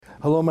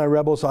Hello, my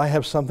rebels. I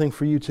have something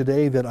for you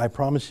today that I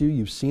promise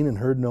you've seen and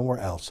heard nowhere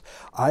else.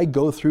 I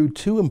go through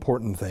two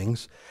important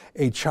things.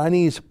 A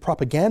Chinese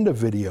propaganda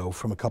video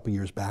from a couple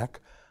years back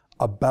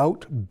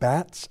about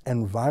bats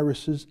and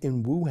viruses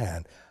in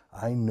Wuhan.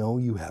 I know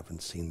you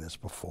haven't seen this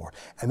before.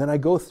 And then I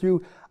go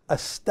through a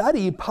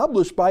study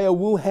published by two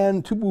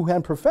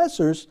Wuhan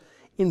professors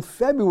in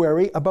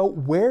February about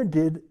where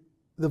did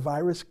the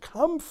virus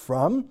come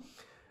from.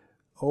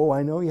 Oh,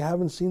 I know you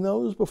haven't seen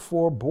those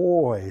before.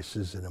 Boy, this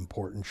is an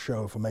important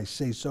show, if I may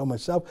say so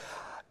myself.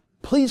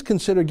 Please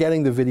consider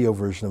getting the video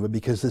version of it,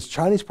 because this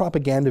Chinese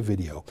propaganda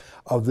video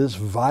of this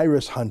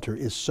virus hunter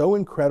is so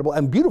incredible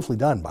and beautifully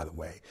done, by the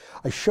way.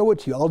 I show it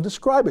to you. I'll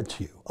describe it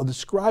to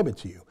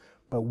you.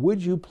 But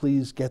would you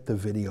please get the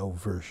video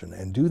version,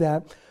 and do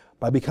that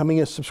by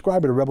becoming a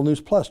subscriber to Rebel News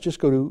Plus. Just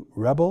go to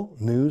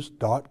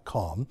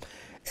rebelnews.com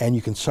and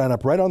you can sign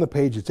up right on the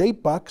page. It's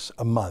 $8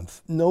 a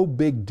month. No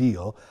big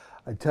deal.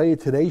 I tell you,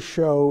 today's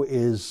show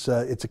is,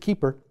 it's a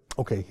keeper.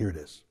 Okay, here it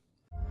is.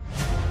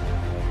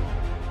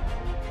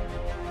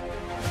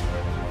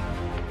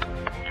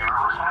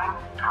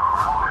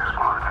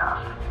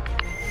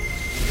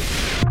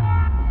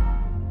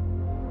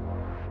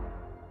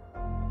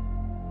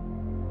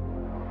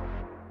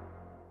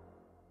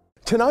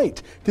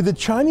 Tonight, did the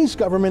Chinese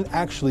government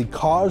actually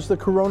cause the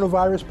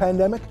coronavirus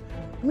pandemic?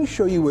 Let me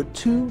show you what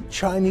two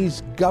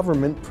Chinese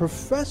government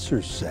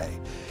professors say.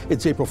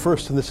 It's April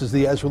 1st, and this is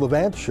the Ezra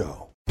Levant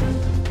Show.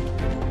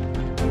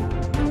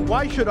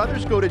 Why should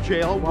others go to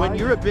jail when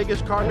you're the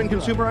biggest carbon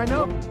consumer I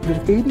know?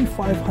 There's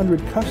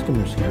 8,500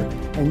 customers here,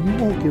 and you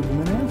won't give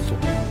them an answer.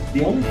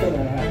 The only thing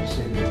I have to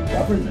say to the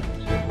government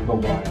about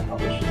why I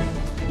publish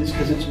it is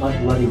because it's my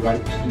bloody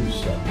right to do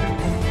so.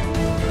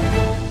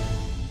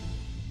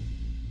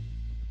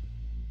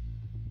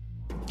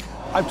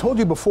 I've told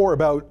you before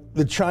about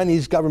the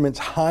Chinese government's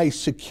high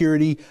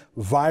security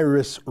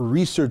virus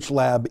research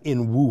lab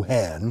in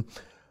Wuhan.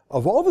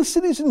 Of all the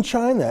cities in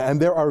China, and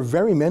there are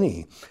very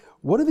many,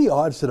 what are the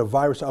odds that a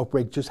virus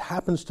outbreak just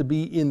happens to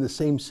be in the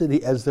same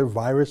city as their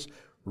virus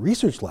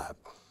research lab?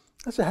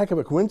 That's a heck of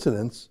a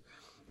coincidence.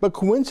 But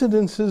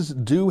coincidences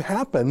do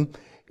happen.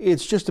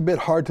 It's just a bit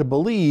hard to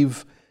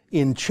believe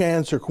in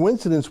chance or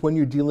coincidence when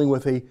you're dealing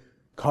with a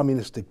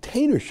communist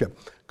dictatorship.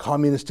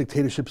 Communist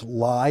dictatorships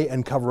lie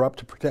and cover up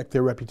to protect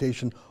their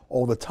reputation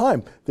all the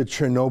time. The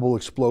Chernobyl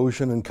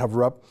explosion and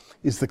cover-up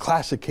is the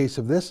classic case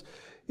of this.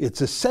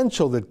 It's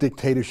essential that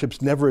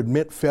dictatorships never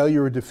admit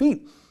failure or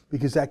defeat,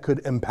 because that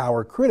could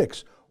empower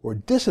critics or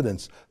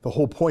dissidents. The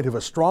whole point of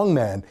a strong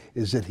man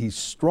is that he's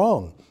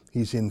strong,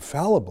 he's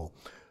infallible.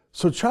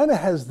 So China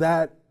has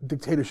that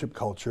dictatorship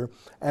culture,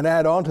 and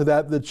add on to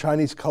that the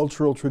Chinese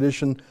cultural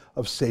tradition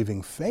of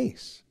saving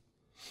face.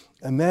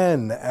 And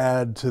then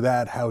add to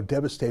that how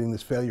devastating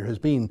this failure has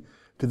been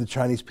to the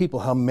Chinese people,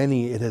 how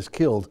many it has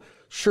killed,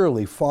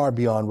 surely far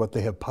beyond what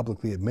they have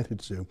publicly admitted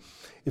to.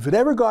 If it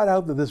ever got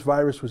out that this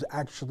virus was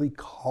actually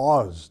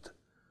caused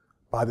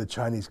by the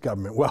Chinese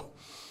government, well,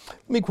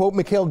 let me quote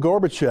Mikhail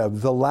Gorbachev,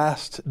 the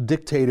last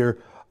dictator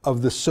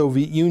of the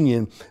Soviet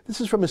Union.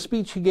 This is from a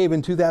speech he gave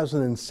in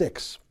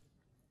 2006.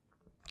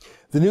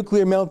 The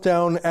nuclear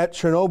meltdown at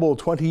Chernobyl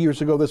 20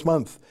 years ago this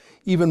month,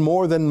 even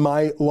more than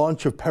my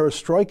launch of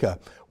perestroika,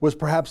 was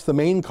perhaps the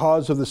main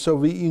cause of the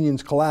Soviet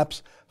Union's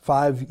collapse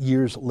 5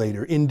 years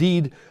later.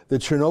 Indeed, the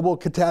Chernobyl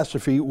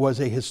catastrophe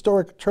was a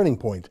historic turning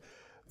point.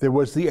 There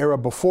was the era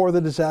before the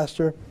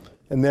disaster,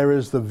 and there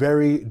is the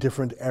very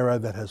different era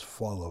that has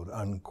followed,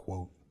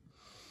 unquote.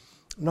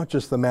 Not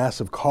just the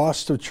massive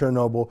cost of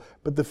Chernobyl,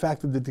 but the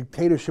fact that the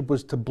dictatorship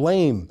was to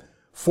blame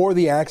for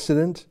the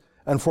accident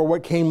and for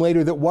what came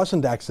later that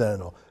wasn't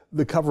accidental,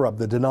 the cover-up,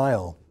 the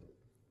denial.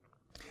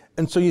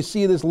 And so you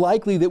see, it is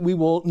likely that we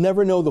will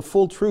never know the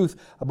full truth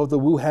about the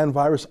Wuhan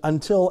virus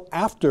until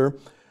after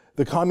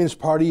the Communist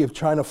Party of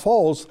China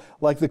falls,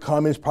 like the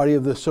Communist Party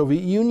of the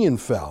Soviet Union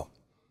fell.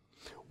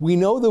 We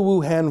know the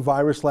Wuhan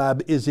virus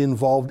lab is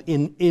involved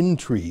in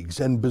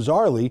intrigues, and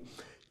bizarrely,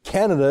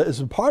 Canada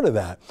is a part of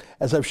that.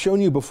 As I've shown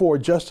you before,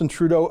 Justin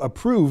Trudeau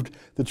approved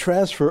the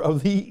transfer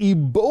of the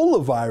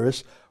Ebola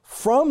virus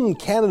from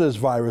Canada's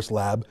virus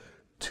lab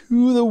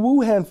to the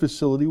Wuhan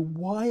facility.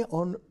 Why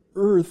on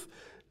earth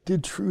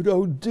did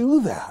Trudeau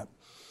do that?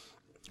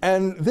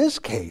 And this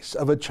case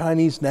of a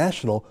Chinese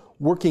national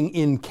working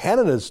in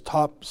Canada's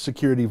top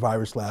security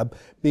virus lab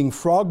being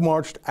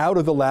frog-marched out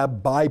of the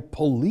lab by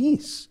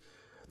police.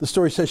 The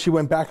story says she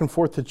went back and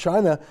forth to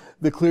China,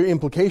 the clear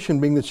implication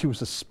being that she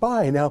was a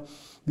spy. Now,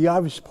 the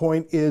obvious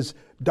point is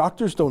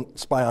doctors don't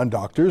spy on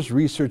doctors.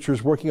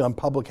 Researchers working on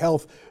public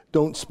health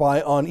don't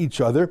spy on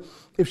each other.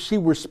 If she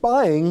were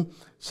spying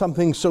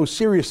something so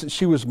serious that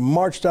she was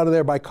marched out of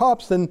there by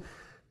cops, then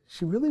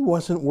she really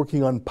wasn't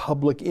working on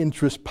public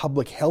interest,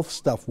 public health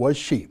stuff, was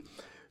she?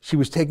 She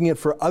was taking it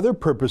for other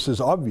purposes,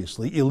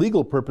 obviously,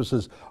 illegal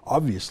purposes,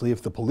 obviously,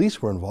 if the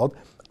police were involved.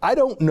 I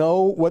don't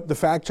know what the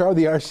facts are.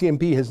 The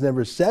RCMP has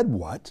never said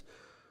what.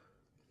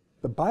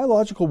 But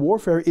biological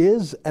warfare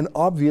is an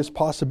obvious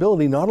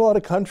possibility. Not a lot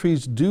of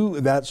countries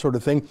do that sort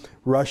of thing.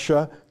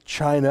 Russia,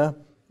 China,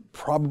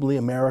 probably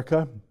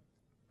America.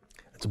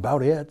 That's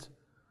about it.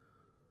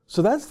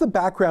 So that's the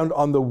background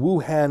on the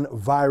Wuhan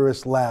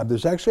virus lab.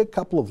 There's actually a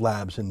couple of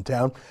labs in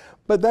town,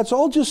 but that's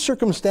all just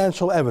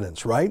circumstantial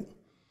evidence, right?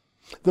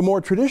 The more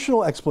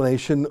traditional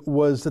explanation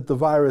was that the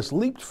virus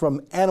leaped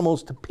from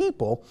animals to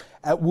people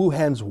at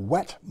Wuhan's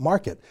wet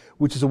market,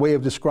 which is a way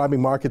of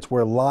describing markets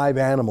where live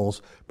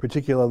animals,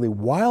 particularly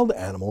wild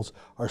animals,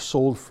 are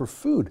sold for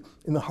food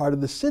in the heart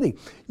of the city.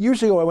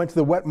 Years ago, I went to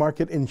the wet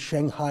market in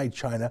Shanghai,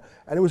 China,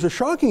 and it was a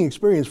shocking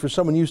experience for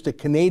someone used to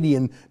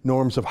Canadian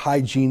norms of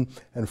hygiene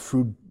and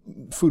food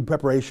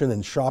preparation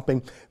and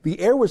shopping. The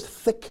air was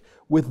thick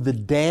with the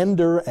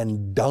dander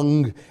and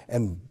dung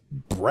and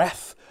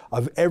breath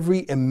of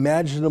every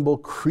imaginable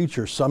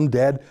creature, some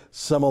dead,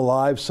 some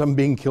alive, some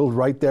being killed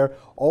right there,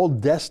 all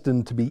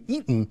destined to be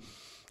eaten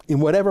in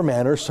whatever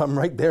manner, some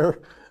right there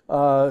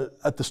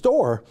at the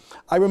store.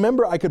 I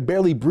remember I could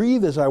barely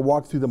breathe as I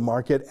walked through the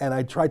market, and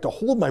I tried to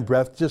hold my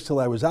breath just till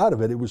I was out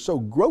of it. It was so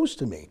gross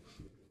to me.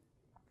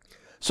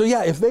 So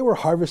yeah, if they were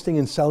harvesting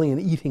and selling and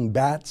eating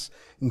bats,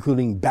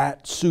 including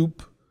bat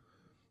soup,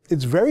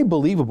 it's very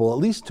believable, at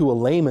least to a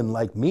layman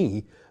like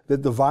me,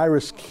 that the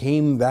virus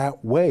came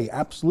that way.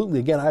 Absolutely.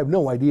 Again, I have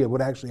no idea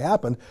what actually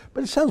happened,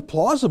 but it sounds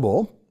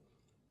plausible.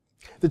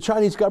 The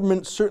Chinese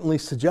government certainly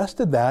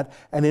suggested that,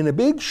 and in a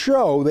big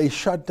show, they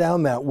shut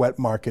down that wet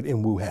market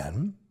in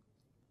Wuhan.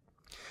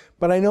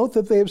 But I note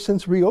that they have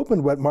since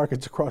reopened wet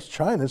markets across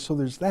China, so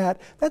there's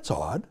that. That's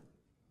odd.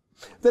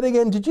 Then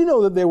again, did you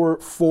know that there were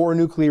 4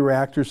 nuclear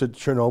reactors at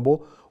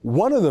Chernobyl?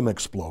 One of them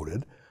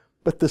exploded,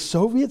 but the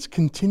Soviets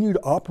continued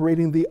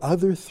operating the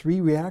other 3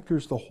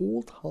 reactors the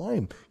whole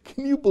time.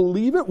 Can you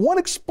believe it? One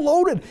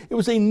exploded. It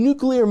was a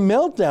nuclear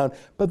meltdown,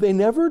 but they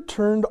never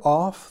turned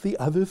off the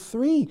other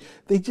 3.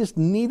 They just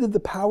needed the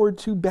power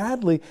too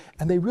badly,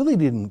 and they really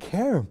didn't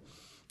care.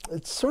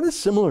 It's sort of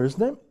similar,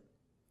 isn't it?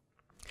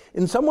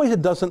 In some ways,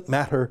 it doesn't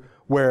matter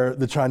where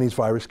the Chinese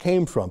virus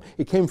came from.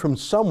 It came from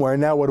somewhere.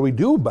 Now what do we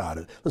do about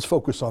it? Let's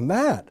focus on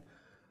that.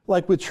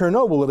 Like with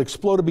Chernobyl, it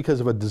exploded because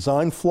of a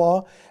design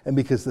flaw and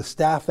because the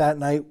staff that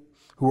night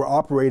who were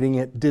operating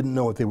it didn't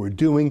know what they were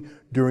doing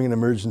during an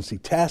emergency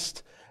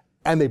test,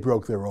 and they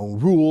broke their own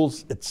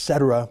rules,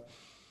 etc.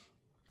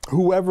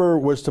 Whoever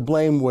was to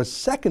blame was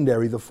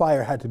secondary. The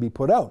fire had to be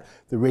put out.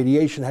 The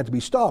radiation had to be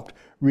stopped.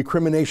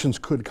 Recriminations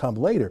could come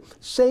later.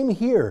 Same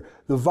here.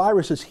 The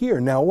virus is here.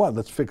 Now what?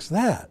 Let's fix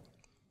that.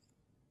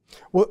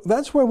 Well,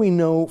 that's where we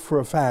know for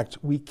a fact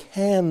we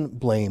can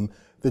blame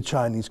the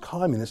Chinese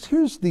communists.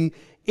 Here's the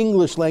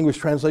English language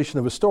translation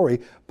of a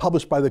story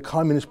published by the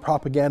communist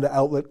propaganda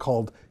outlet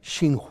called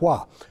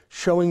Xinhua,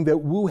 showing that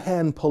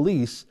Wuhan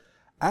police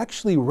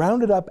actually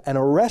rounded up and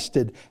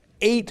arrested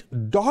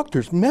 8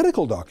 doctors,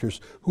 medical doctors,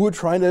 who were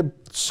trying to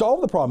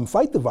solve the problem,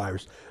 fight the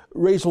virus,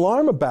 raise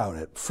alarm about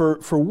it.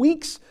 For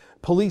weeks,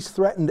 police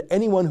threatened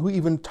anyone who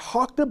even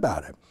talked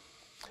about it.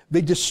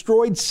 They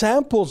destroyed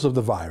samples of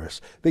the virus.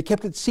 They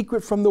kept it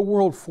secret from the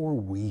world for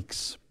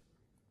weeks.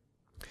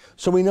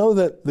 So we know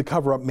that the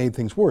cover-up made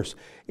things worse.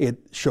 It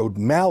showed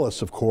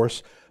malice, of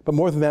course, but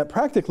more than that,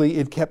 practically,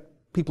 it kept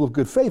people of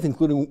good faith,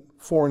 including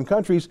foreign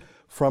countries,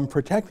 from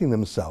protecting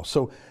themselves.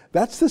 So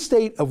that's the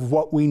state of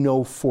what we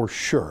know for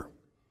sure.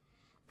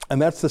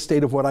 And that's the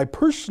state of what I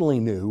personally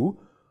knew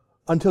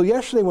until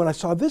yesterday when I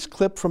saw this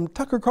clip from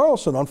Tucker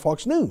Carlson on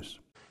Fox News.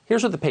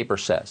 Here's what the paper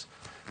says.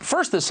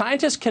 First, the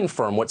scientists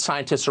confirm what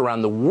scientists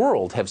around the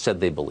world have said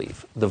they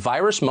believe. The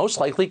virus most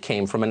likely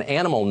came from an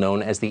animal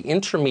known as the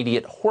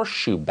intermediate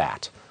horseshoe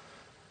bat.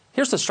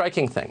 Here's the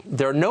striking thing.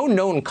 There are no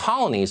known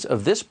colonies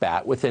of this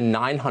bat within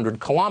 900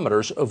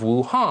 kilometers of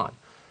Wuhan,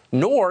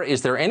 nor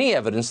is there any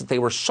evidence that they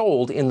were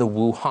sold in the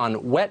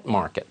Wuhan wet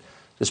market,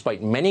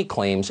 despite many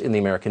claims in the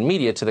American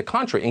media to the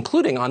contrary,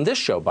 including on this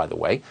show, by the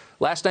way.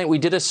 Last night we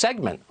did a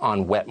segment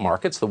on wet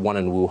markets, the one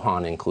in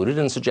Wuhan included,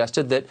 and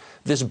suggested that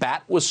this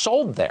bat was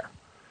sold there.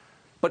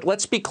 But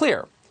let's be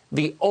clear.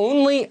 The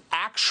only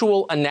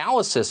actual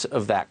analysis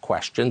of that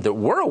question that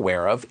we're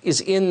aware of is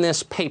in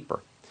this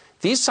paper.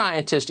 These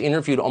scientists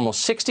interviewed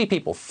almost 60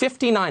 people,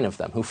 59 of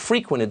them, who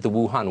frequented the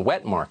Wuhan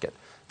wet market.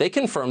 They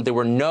confirmed there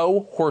were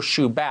no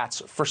horseshoe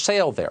bats for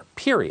sale there,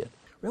 period.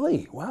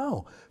 Really?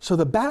 Wow. So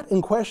the bat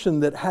in question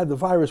that had the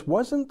virus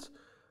wasn't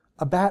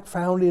a bat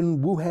found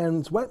in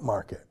Wuhan's wet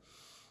market.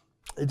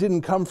 It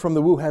didn't come from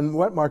the Wuhan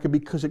wet market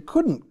because it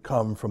couldn't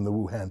come from the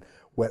Wuhan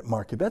wet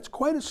market. That's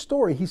quite a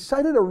story. He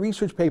cited a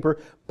research paper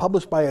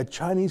published by a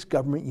Chinese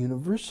government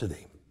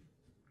university.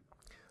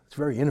 It's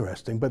very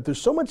interesting, but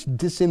there's so much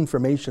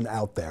disinformation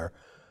out there.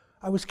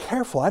 I was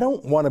careful. I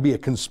don't want to be a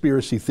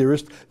conspiracy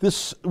theorist.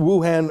 This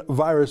Wuhan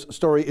virus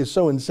story is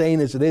so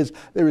insane as it is.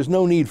 There is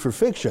no need for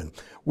fiction.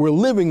 We're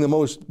living the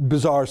most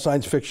bizarre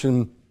science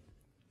fiction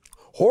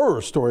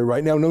horror story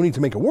right now. No need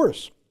to make it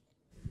worse.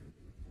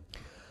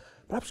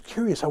 But I was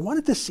curious. I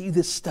wanted to see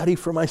this study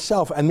for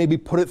myself and maybe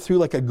put it through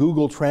like a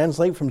Google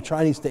Translate from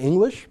Chinese to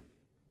English.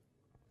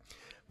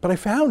 But I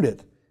found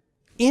it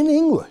in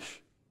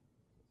English.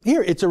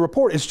 Here, it's a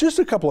report. It's just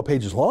a couple of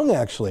pages long,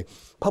 actually,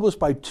 published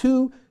by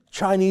 2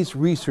 Chinese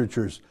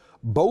researchers,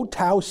 Bo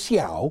Tao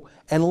Xiao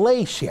and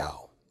Lei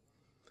Xiao.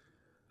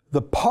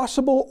 the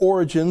possible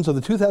origins of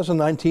the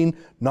 2019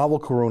 novel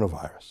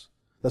coronavirus.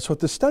 That's what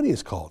this study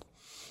is called.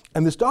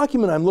 And this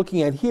document I'm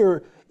looking at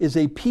here is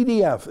a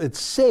PDF. It's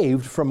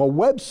saved from a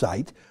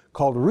website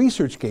called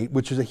ResearchGate,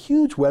 which is a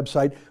huge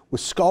website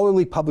with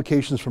scholarly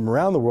publications from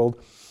around the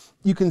world.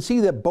 You can see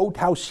that Bo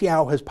Tao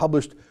Xiao has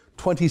published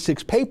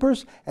 26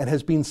 papers and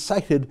has been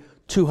cited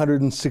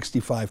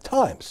 265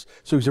 times.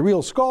 So he's a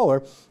real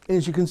scholar. And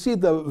as you can see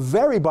at the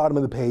very bottom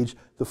of the page,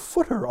 the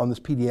footer on this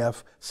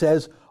PDF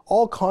says,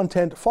 all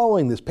content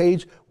following this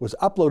page was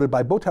uploaded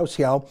by Bo Tao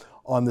Xiao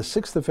on the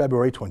 6th of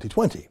February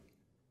 2020.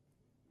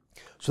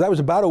 So that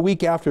was about a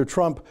week after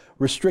Trump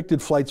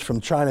restricted flights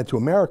from China to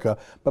America,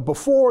 but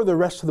before the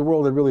rest of the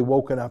world had really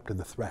woken up to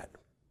the threat.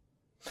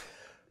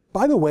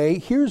 By the way,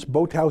 here's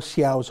Bo Tao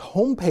Xiao's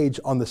homepage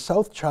on the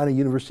South China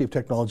University of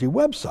Technology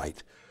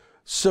website.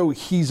 So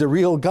he's a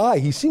real guy.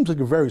 He seems like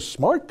a very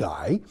smart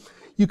guy.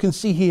 You can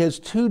see he has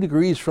 2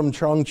 degrees from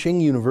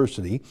Chongqing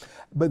University,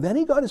 but then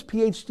he got his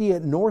PhD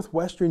at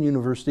Northwestern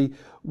University,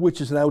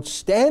 which is an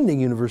outstanding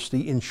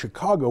university in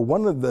Chicago,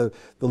 one of the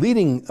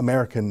leading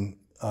American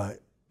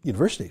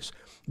universities.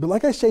 But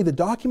like I say, the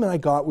document I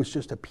got was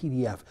just a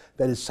PDF.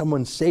 That is,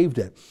 someone saved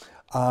it.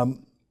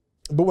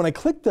 But when I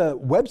clicked the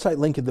website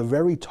link at the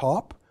very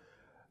top,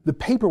 the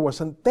paper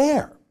wasn't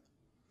there.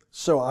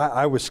 So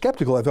I was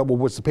skeptical. I thought, well,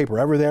 was the paper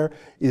ever there?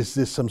 Is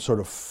this some sort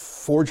of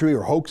forgery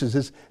or hoax? Is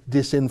this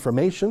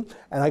disinformation?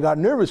 And I got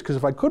nervous because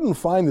if I couldn't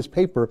find this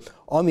paper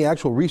on the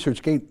actual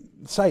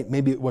ResearchGate site,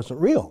 maybe it wasn't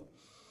real.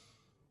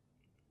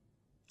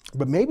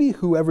 But maybe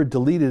whoever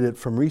deleted it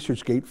from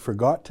ResearchGate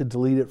forgot to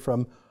delete it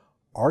from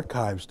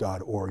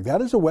archives.org.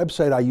 That is a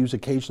website I use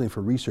occasionally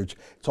for research.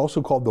 It's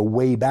also called the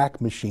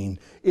Wayback Machine.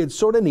 It's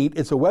sort of neat.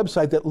 It's a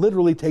website that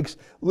literally takes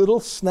little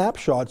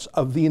snapshots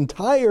of the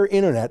entire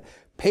internet,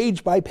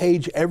 page by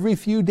page, every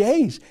few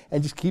days,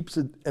 and just keeps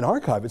it an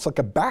archive. It's like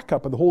a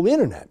backup of the whole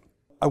internet.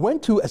 I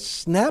went to a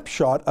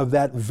snapshot of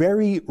that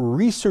very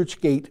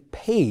ResearchGate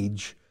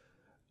page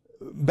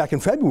back in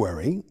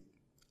February,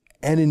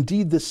 and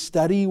indeed the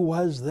study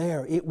was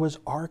there. It was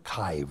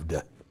archived.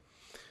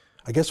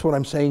 I guess what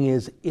I'm saying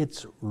is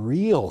it's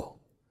real.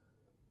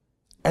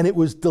 And it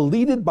was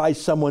deleted by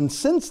someone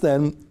since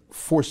then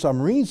for some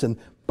reason,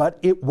 but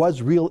it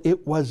was real,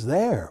 it was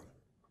there.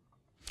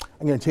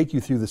 I'm going to take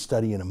you through the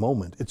study in a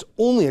moment. It's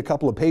only a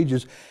couple of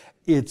pages.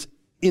 It's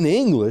in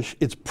English.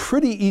 It's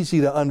pretty easy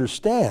to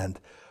understand.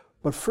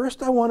 But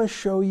first I want to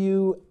show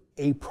you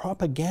a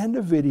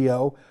propaganda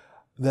video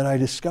that I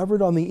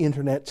discovered on the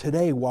internet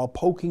today while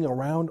poking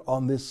around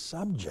on this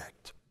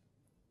subject.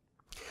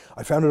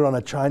 I found it on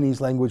a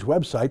Chinese language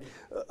website,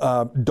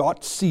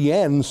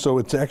 .cn, so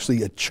it's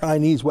actually a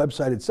Chinese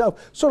website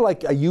itself, sort of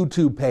like a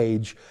YouTube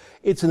page.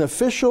 It's an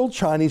official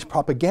Chinese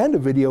propaganda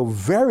video,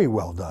 very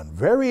well done,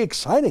 very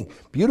exciting,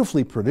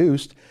 beautifully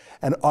produced,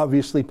 and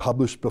obviously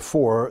published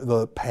before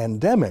the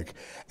pandemic.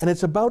 And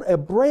it's about a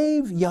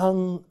brave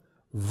young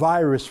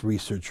virus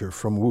researcher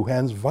from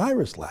Wuhan's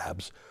virus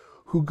labs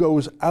who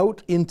goes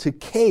out into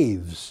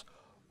caves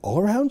all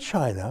around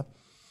China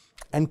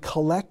and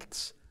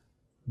collects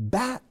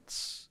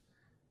bats,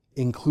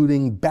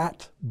 including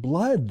bat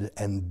blood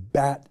and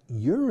bat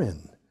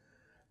urine,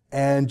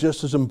 and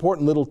just as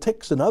important, little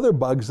ticks and other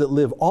bugs that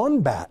live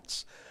on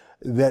bats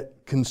that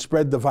can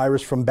spread the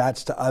virus from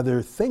bats to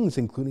other things,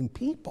 including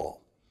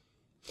people.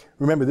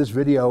 Remember, this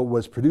video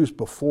was produced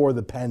before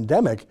the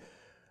pandemic.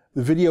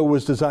 The video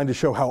was designed to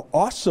show how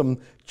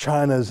awesome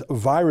China's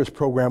virus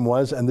program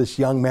was, and this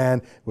young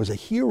man was a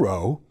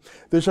hero.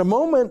 There's a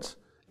moment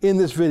in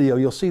this video,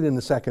 you'll see it in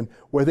a second,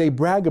 where they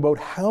brag about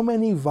how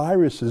many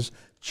viruses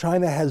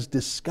China has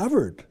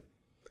discovered.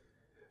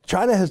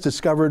 China has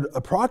discovered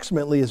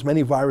approximately as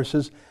many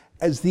viruses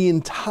as the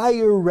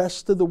entire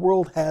rest of the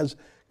world has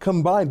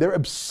combined. They're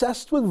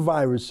obsessed with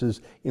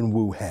viruses in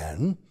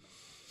Wuhan.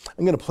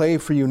 I'm going to play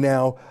for you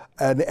now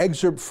an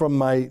excerpt from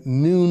my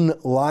noon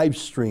live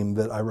stream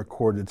that I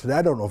recorded today.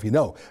 I don't know if you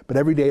know, but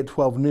every day at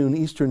 12 noon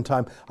Eastern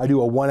time, I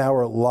do a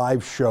 1-hour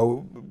live show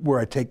where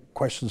I take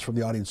questions from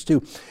the audience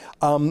too.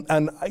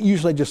 And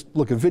usually I just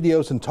look at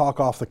videos and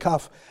talk off the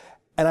cuff.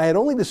 And I had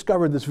only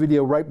discovered this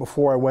video right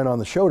before I went on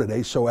the show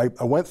today, so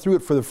I went through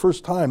it for the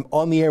first time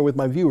on the air with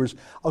my viewers.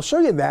 I'll show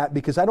you that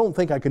because I don't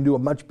think I can do a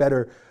much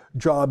better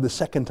job the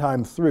second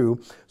time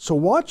through. So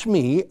watch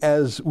me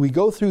as we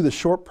go through the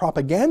short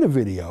propaganda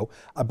video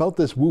about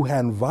this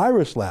Wuhan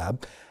virus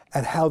lab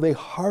and how they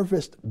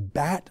harvest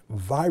bat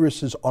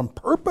viruses on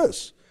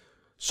purpose.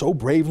 So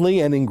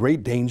bravely and in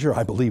great danger,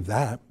 I believe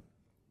that.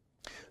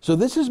 So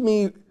this is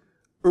me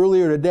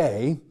earlier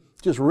today,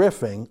 just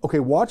riffing. Okay,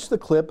 watch the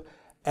clip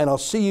and I'll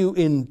see you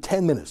in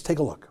 10 minutes. Take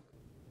a look.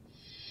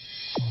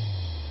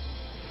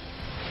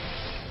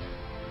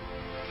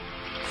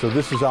 So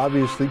this is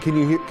obviously,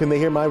 can they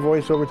hear my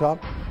voice over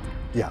top?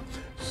 Yeah.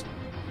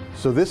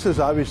 So this is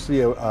obviously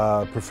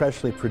a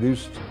professionally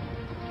produced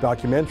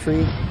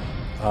documentary.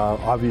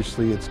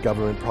 Obviously it's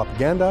government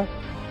propaganda.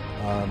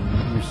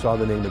 You saw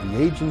the name of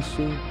the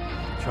agency,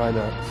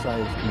 China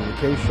Science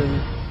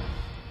Communication.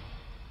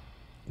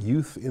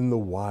 Youth in the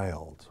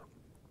Wild.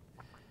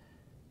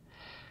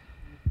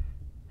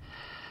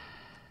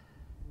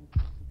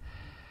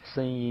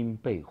 声音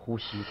被呼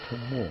吸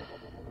吞没，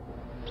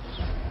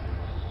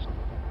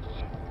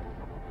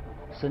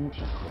身体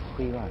和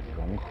黑暗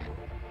融合。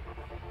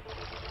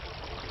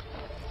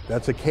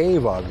 That's a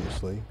cave,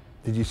 obviously.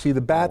 Did you see the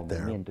bat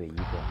there?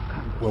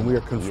 When we are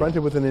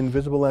confronted with an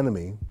invisible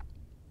enemy,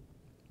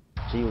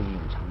 只有隐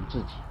藏自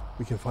己，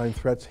 we can find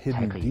threats 才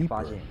hidden 可以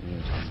发 deeper. 现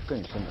隐藏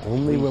更深的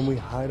Only 危 when 险。 we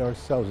hide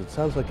ourselves. It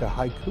sounds like a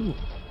haiku.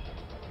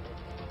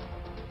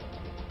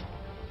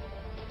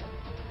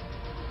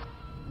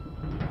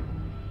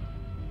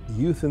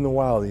 Youth in the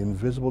Wild, the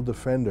Invisible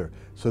Defender.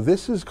 So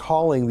this is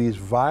calling these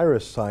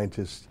virus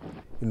scientists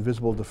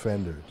invisible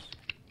defenders.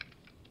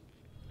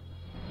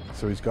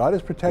 So he's got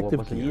his 我 protective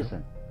不是医 gear.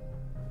 生，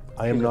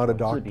 I am not a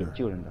治病 doctor,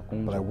 救人的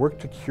工 but I 作。 work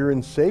to cure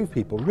and save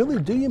people.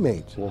 Really, do you,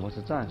 mate? 我不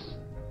是战士，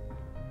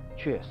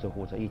却守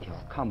护着一条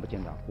看不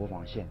见的国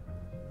防线。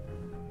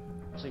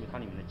至于它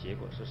里面的结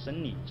果是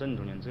生理正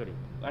中间这里，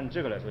按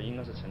这个来说应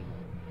该是成。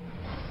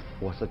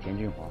我是田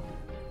俊华，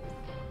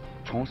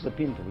从事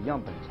病毒样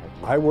本采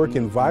集。 I work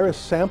in virus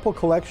sample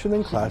collection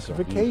and 是一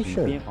个隐形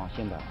classification. 边防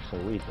线的守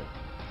卫者。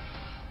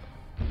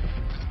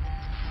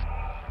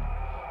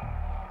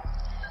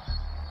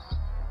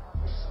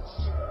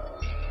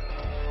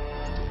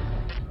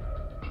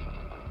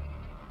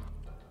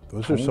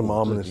 Those are some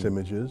ominous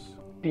images.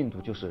 病毒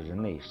就是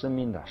人类生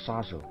命的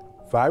杀手。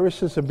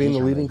 Viruses have been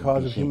the leading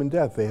cause of human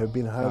death. They have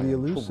been highly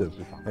elusive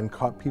and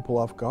caught people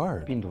off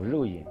guard. 病毒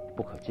肉眼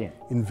不可见，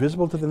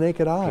 Invisible to the naked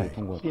可以 eye.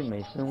 通过病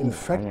媒生物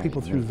传 Infect 染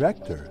people 人 through 类。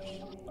 vectors.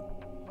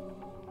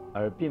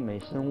 而病媒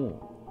生物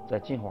在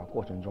进化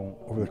过程中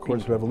Over the 与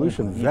course 病 of 毒 evolution,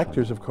 共同遗传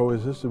vectors have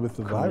coexisted with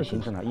the 可能形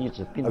viruses. 成了抑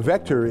制病 A 毒的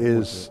vector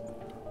物 is 质。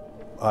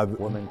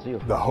我们只有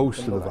the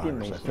host of the 病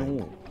媒 virus, I 生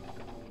think. 物，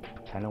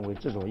才能为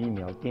制作疫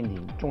苗奠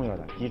定重要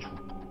的基础。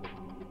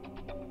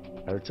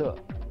而这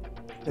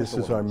This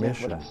是 is 我 our 们肩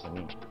负的 mission. 使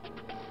命。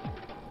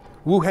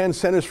 Wuhan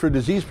Centers for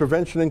Disease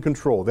Prevention and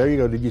Control. There you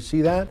go. Did you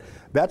see that?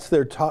 That's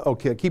their top.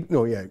 Okay, keep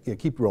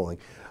rolling.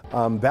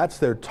 That's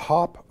their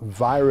top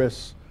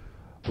virus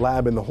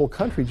lab in the whole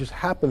country. Just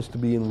happens to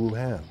be in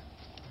Wuhan.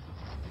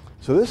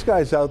 So this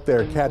guy's out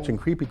there catching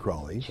creepy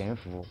crawlies. 潜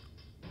伏、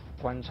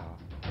观察。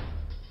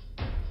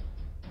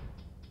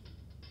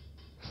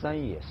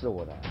山野是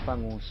我的办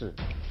公室，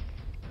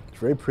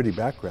 It's very pretty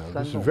background.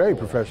 This is very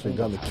professionally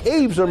done. The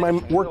caves are my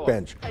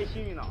workbench. 太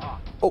幸运了啊！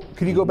 Oh,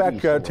 can you go back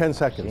 10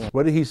 seconds?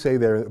 What did he say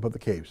there about the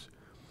caves?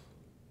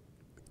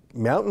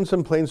 Mountains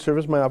and plains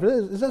service my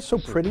office. Is that so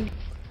pretty?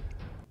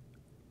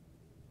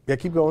 Yeah,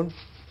 keep going.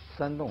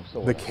 山洞是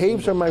我 The 的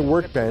caves are my 这个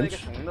workbench.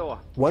 虫的哇，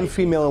 One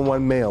female and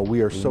one male.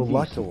 We are so 营地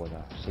lucky. 是我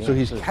的实 So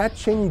验 he's 室。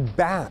 catching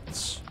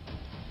bats.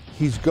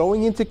 He's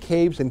going into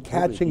caves and 湖北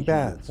catching 地区有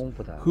bats. 丰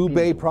富的 Hubei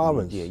病毒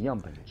province. 理解样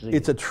本资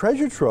It's 源 a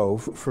treasure trove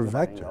for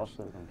vectors.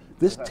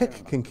 This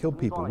tick can kill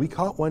people. We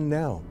caught one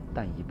now.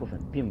 但一部分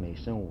病媒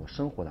生物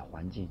生活的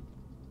环境，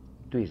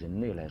对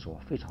人类来说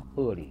非常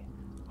恶劣，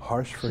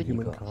 Harsh for 是一个极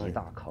humankind.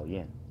 大考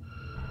验。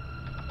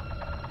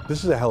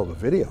 This is a hell of a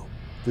video.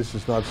 This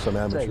is not some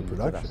在 amateur 宇宙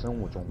的 production. 生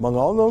物中， Among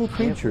all known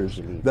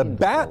creatures, the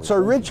bats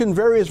are rich in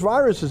various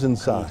viruses 可以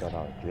inside. 找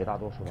到绝大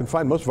多数 You 的 can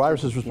find most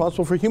viruses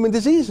responsible for human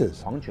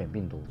diseases, 狂犬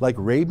病毒， like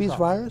rabies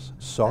virus,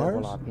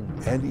 SARS,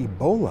 and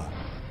Ebola.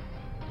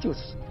 就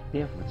此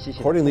蝙蝠栖息的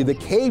Accordingly, the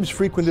洞穴 caves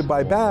frequented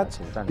by bats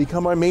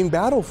become our main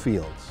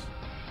battlefields.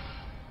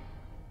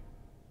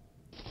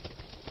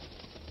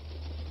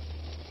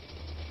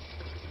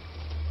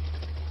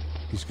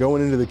 He's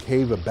going into the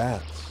cave of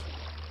bats.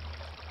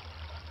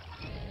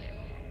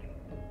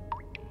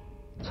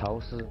 潮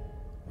湿、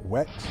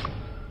 Wet,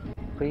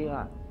 黑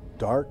暗、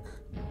 dark,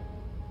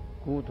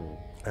 孤独，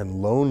 and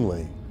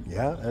lonely.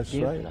 Yeah, that's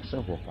蝙 right. 蝠的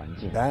生活环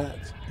境，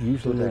 Bats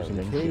usually lives in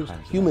caves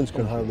humans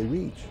can hardly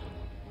reach.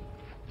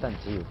 但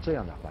只有这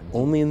样的环境，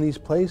 Only in these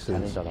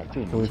places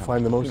can we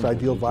find the most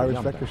ideal virus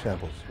vector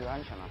samples.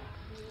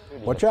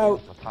 Watch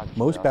out!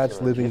 Most bats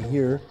living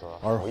here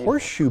are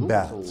horseshoe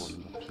bats.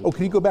 Oh,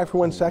 can you go back for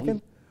 1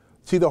 second?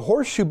 See, the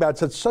horseshoe bats,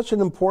 that's such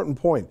an important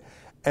point.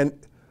 And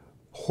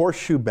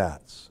horseshoe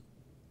bats.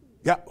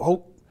 Yeah,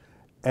 oh,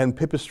 and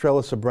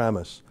Pipistrellus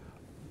abramus.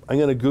 I'm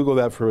going to Google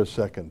that for a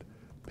second.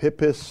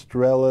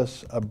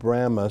 Pipistrellus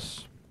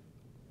abramus.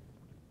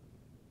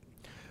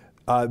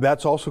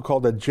 That's also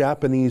called a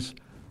Japanese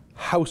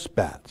house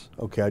bat.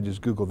 Okay, I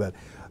just Googled that.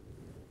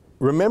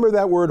 Remember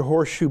that word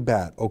horseshoe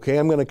bat, okay?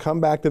 I'm going to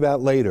come back to that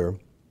later.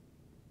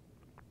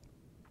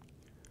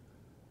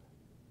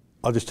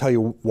 I'll just tell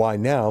you why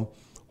now.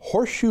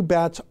 Horseshoe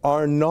bats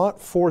are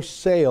not for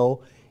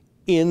sale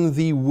in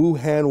the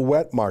Wuhan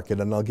wet market,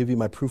 and I'll give you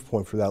my proof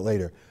point for that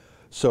later.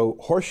 So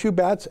horseshoe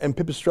bats and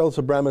Pipistrellus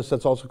abramus,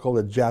 that's also called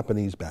a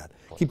Japanese bat.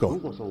 Keep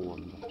going.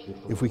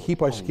 If we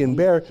keep our skin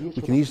bare,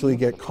 we can easily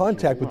get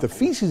contact with the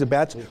feces of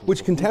bats,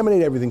 which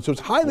contaminate everything. So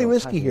it's highly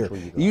risky here.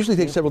 It usually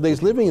takes several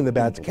days living in the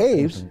bats'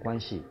 caves 关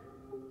系，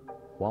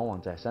往往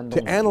在山洞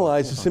to 里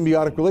analyze the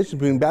symbiotic relations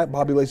between bat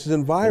populations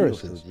and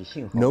viruses.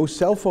 No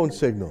cell phone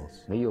signals,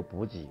 没有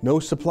补给， no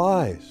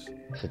supplies.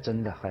 是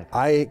真的害怕，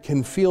 I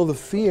can feel the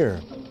fear,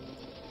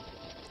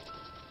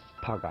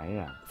 怕感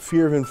染，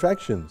 fear of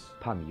infections,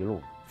 怕迷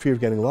路， Fear of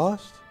getting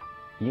lost.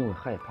 因为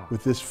害怕，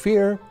 With this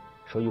fear,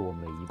 所以我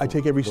每一步 I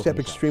take every 都 step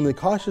很小心 extremely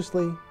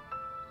cautiously.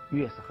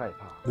 越是害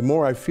怕， The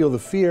more I feel the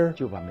fear,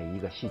 就把每一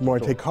个细 the 节 more I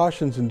做 take 好，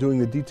 cautions in doing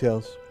the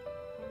details.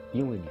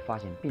 因为你发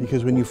现病毒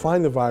Because when you find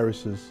the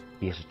viruses,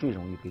 也是最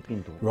容易被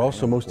病毒 you're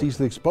also 感染的 most 过程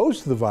easily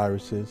exposed to the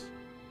viruses.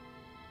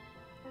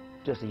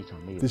 这是一场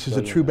没有 This is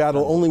硝 a 烟 true 的 battle 战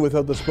斗 only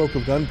without the smoke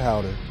of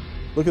gunpowder.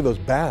 Look at those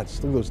bats.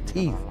 Look at those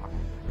teeth.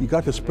 You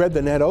got to spread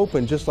the net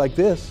open just like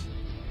this.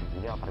 一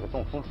定要把这个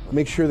洞封死。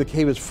 Make sure the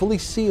cave is fully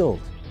sealed.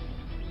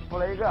 出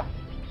来一个，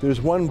 There's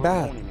one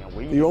bat.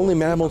 The only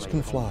mammals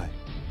can fly.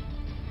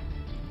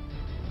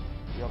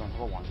 要不然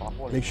它会往抓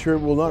破了。 Make sure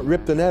it will not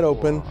rip the net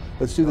open.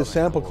 Let's do the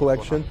sample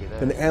collection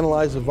and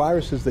analyze the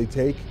viruses they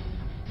take.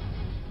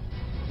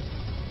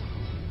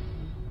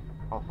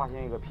 好，发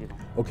现一个皮虫，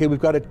 Okay, we've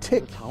got a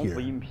tick 长福 here.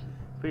 音皮，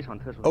非常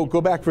特殊的。 Oh, go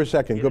back for a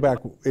second. Go back.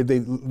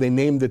 They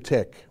named the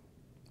tick.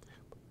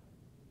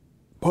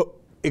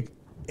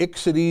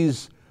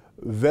 Ixodes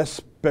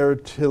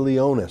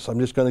vespertilionis. I'm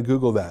just going to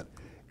Google that.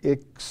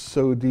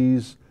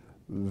 Ixodes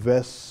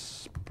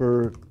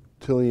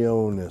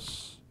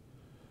vespertilionis.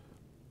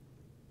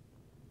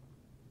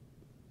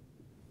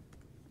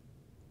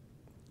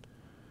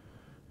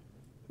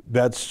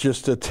 That's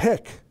just a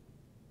tick.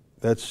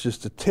 That's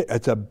just a tick.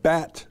 It's a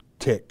bat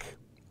tick.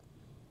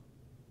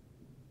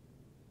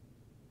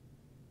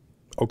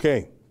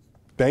 Okay,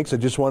 thanks. I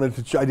just wanted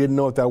to, I didn't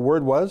know what that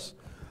word was.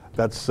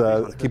 That's,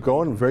 keep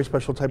going, very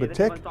special type of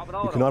tick.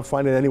 You cannot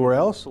find it anywhere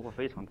else. 收获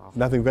非常大。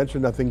 Nothing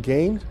ventured, nothing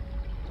gained.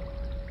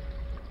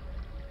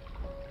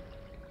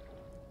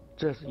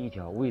 这是一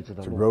条未知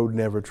的 It's a 路， road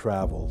never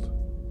traveled.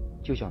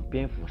 就像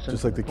蝙蝠深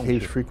Just 处 like 的 the 洞 caves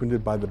穴， frequented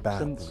by the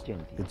深不 bats. 见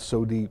底。 It's so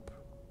deep.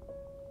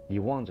 你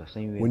望着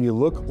深渊， When you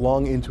look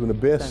long into an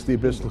abyss, the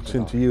abyss looks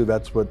into you.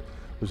 That's what,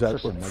 was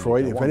that what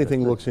Freud, if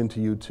anything, looks into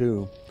you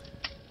too.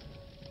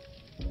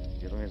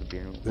 有东西是别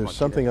人无法 There's 替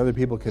代 something 的 other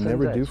people can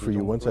never do for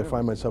you. Once I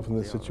find myself in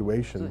this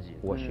situation,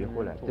 我学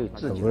会了对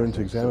自 I've 己 learned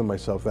to 的审视 examine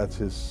myself. That's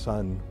his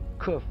son.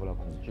 克服了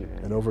恐惧，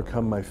 And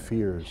overcome my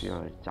fears. 需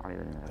要家里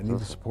人 I 来 need 支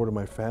the 持。 support of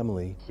my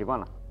family. 习惯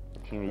了，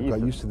挺有 I 意 got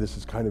思 used to this.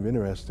 It's kind of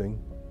interesting.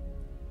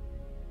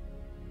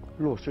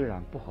 路虽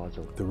然不好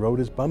走， The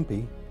road is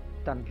bumpy,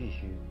 但必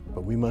须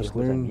but we 学 must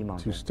会在迷 learn 茫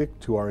to 中 stick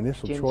to our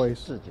initial 坚持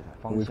choice 自己的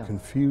when 方 we've 向。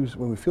 confused,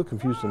 when we feel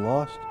confused and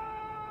lost.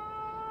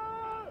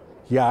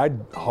 Yeah, I'd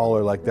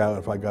holler like that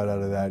if I got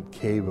out of that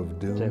cave of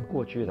在 doom.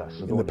 过去的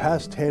10 In 多 the 年，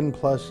 past 10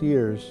 plus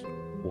years,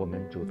 我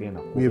们走遍了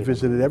湖 we 北 have 的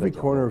visited 每个 every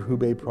角 corner 落 of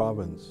Hubei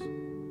province.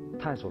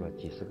 探索了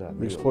几十个 We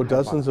没有 explored 开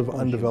发 dozens 的 of 洞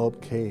穴， undeveloped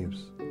caves.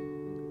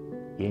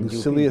 研究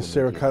Lucilia 病毒媒介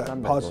sericata-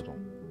 300 pos- 多种，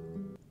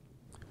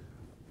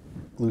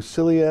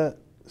 Lucilia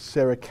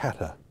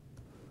sericata.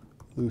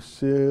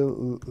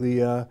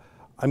 Lucilia,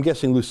 I'm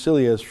guessing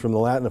Lucilia is from the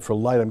Latin for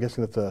light. I'm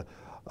guessing that's a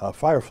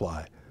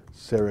firefly.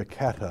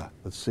 Sericata,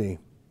 let's see.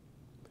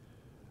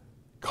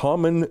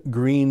 Common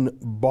green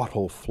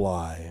bottle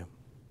fly.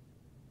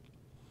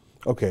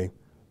 Okay,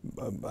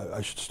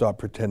 I should stop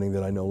pretending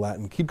that I know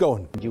Latin. Keep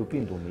going. 研究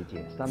病毒媒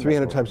介300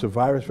 300多 types 种， of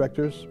virus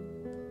vectors,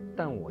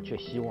 但我却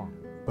希望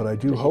but I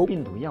这 do 些 hope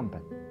病毒样本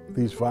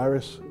these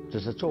virus 只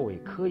是作为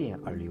科研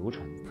而留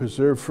存，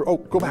 preserved for, oh,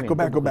 go back.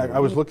 I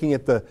was looking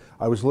at the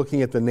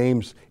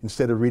names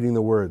instead of reading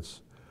the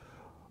words.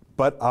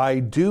 But I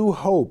do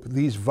hope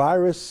these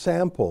virus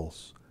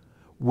samples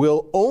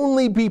will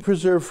only be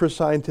preserved for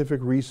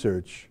scientific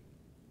research.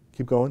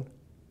 Keep going.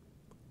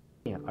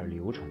 而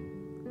留存，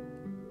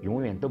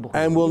永远都不会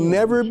And will 因为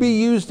never 一 be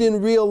天 used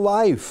in real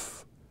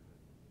life.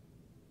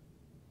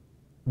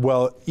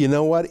 Well, you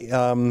know what?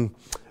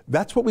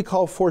 That's what we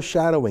call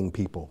foreshadowing,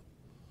 people.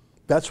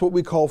 That's what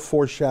we call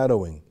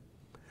foreshadowing.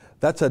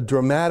 That's a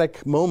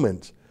dramatic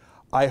moment.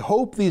 I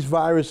hope these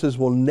viruses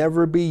will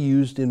never be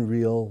used in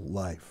real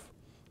life.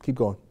 Keep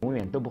going. 永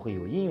远都不会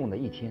有应用的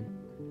一天，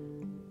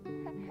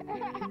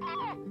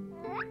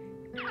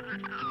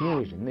因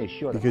为人类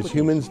需要的不 Because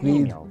仅 humans 是疫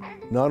need 苗，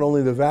 not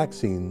only the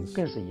vaccines,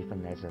 更是一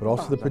份来自 but 大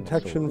also the 自然的守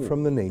protection 护。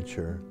 from the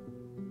nature.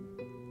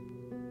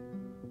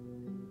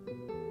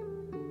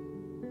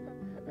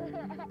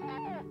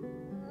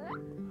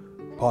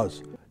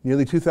 Pause.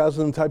 Nearly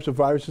 2,000 types of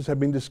viruses have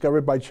been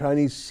discovered by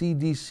Chinese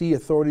CDC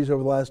authorities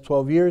over the last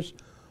 12 years.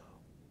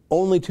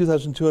 Only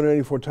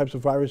 2,284 types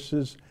of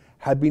viruses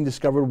had been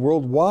discovered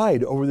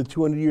worldwide over the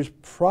 200 years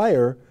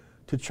prior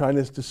to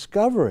China's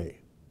discovery.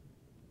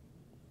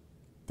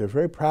 They're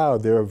very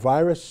proud. They're a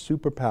virus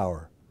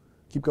superpower.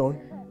 Keep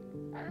going.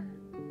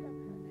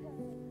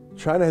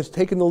 China has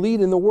taken the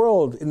lead in the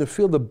world in the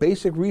field of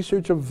basic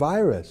research of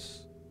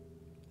virus.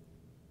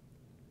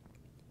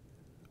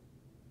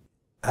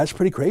 That's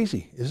pretty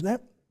crazy, isn't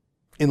it?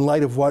 In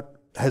light of what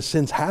has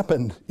since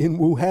happened in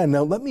Wuhan.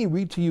 Now, let me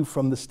read to you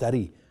from the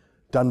study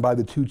done by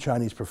the 2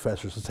 Chinese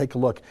professors. Let's take a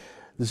look.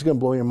 This is going to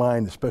blow your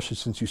mind, especially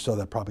since you saw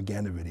that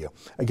propaganda video.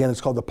 Again,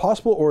 it's called The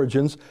Possible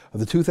Origins of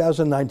the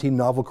 2019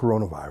 Novel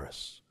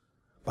Coronavirus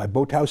by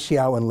Botao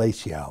Xiao and Lei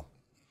Xiao.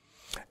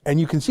 And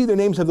you can see their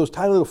names have those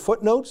tiny little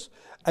footnotes,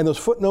 and those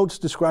footnotes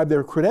describe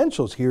their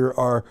credentials. Here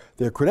are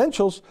their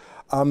credentials.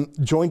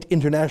 Joint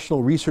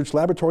International Research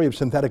Laboratory of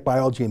Synthetic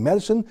Biology and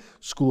Medicine,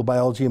 School of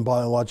Biology and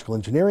Biological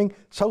Engineering,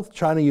 South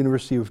China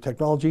University of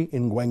Technology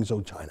in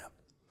Guangzhou, China.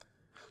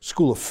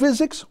 School of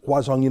Physics,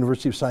 Huazhong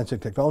University of Science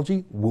and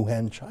Technology,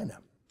 Wuhan, China.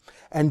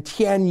 And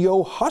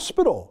Tianyou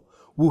Hospital,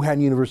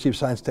 Wuhan University of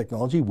Science and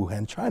Technology,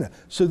 Wuhan, China.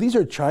 So these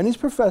are Chinese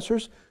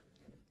professors,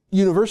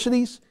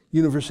 universities,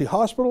 University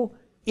Hospital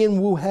in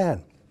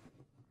Wuhan.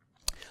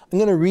 I'm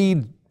going to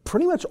read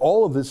pretty much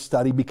all of this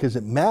study because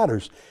it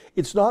matters.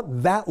 It's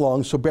not that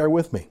long, so bear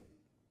with me.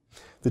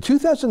 The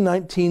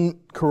 2019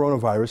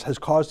 coronavirus has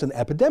caused an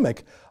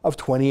epidemic of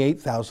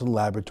 28,000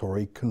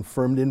 laboratory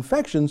confirmed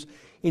infections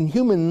in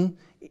humans,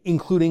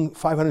 including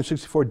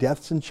 564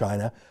 deaths in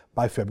China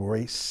by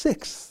February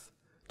 6th,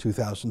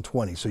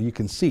 2020. So you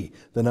can see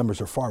the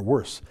numbers are far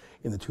worse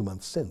in the 2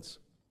 months since.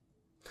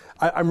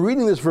 I'm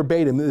reading this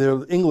verbatim.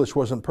 The English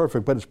wasn't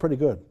perfect, but it's pretty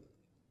good.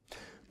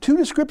 Two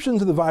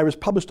descriptions of the virus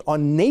published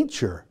on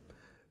Nature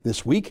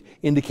this week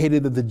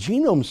indicated that the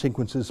genome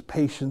sequences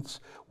patients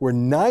were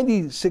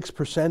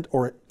 96%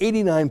 or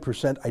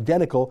 89%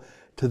 identical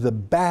to the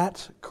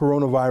bat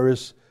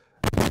coronavirus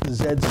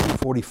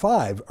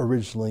ZC45,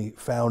 originally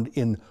found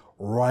in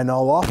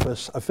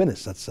Rhinolophus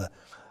affinis. That's the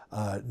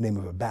name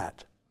of a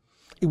bat.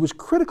 It was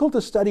critical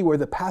to study where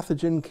the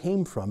pathogen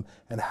came from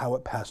and how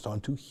it passed on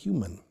to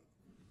human.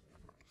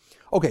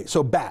 Okay,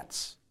 so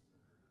bats.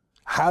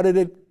 How did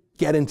it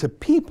get into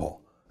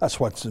people? That's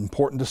what's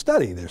important to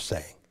study, they're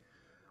saying.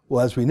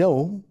 Well, as we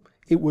know,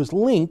 it was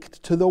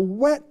linked to the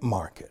wet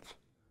market.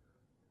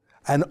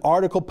 An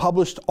article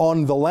published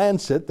on The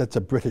Lancet, that's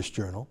a British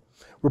journal,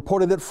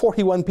 reported that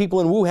 41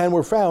 people in Wuhan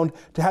were found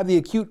to have the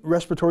acute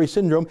respiratory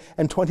syndrome,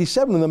 and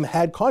 27 of them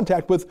had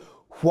contact with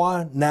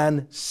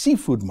Huanan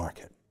Seafood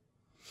Market.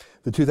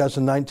 The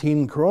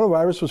 2019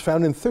 coronavirus was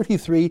found in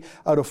 33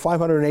 out of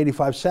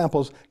 585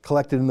 samples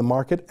collected in the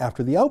market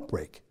after the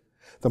outbreak.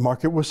 The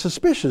market was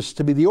suspicious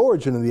to be the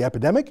origin of the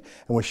epidemic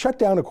and was shut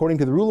down according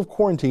to the rule of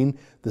quarantine,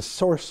 the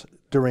source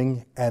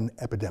during an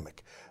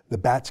epidemic. The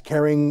bats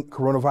carrying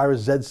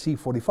coronavirus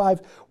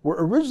ZC45 were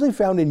originally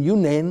found in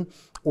Yunnan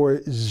or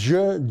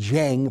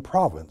Zhejiang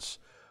province,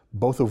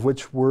 both of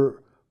which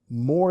were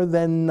more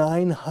than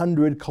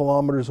 900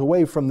 kilometers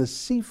away from the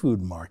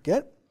seafood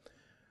market.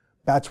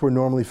 Bats were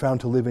normally found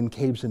to live in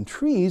caves and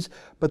trees,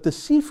 but the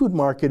seafood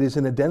market is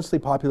in a densely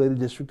populated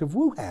district of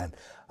Wuhan,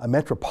 a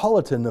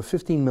metropolitan of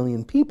 15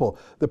 million people.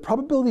 The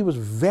probability was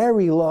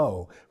very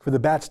low for the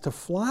bats to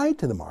fly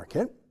to the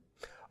market.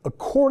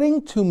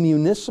 According to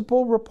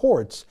municipal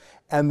reports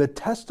and the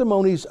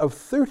testimonies of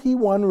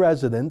 31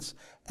 residents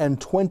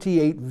and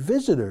 28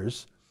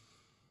 visitors,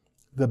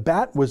 the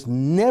bat was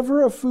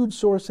never a food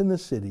source in the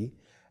city,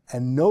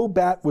 and no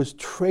bat was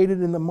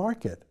traded in the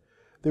market.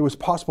 There was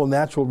possible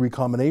natural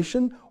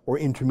recombination or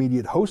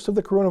intermediate host of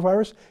the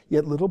coronavirus,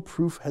 yet little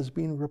proof has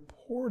been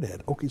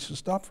reported. Okay, so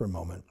stop for a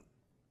moment.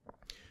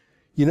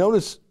 You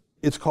notice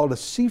it's called a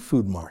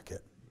seafood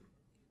market.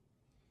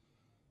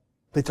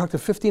 They talked to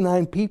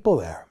 59 people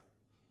there.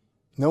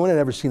 No one had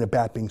ever seen a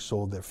bat being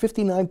sold there.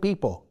 59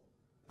 people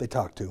they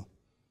talked to.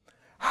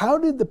 How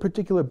did the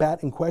particular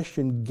bat in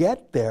question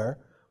get there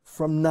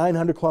from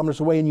 900 kilometers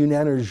away in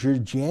Yunnan or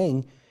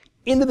Zhejiang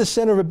into the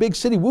center of a big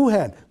city,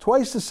 Wuhan,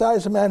 twice the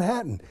size of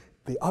Manhattan?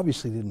 They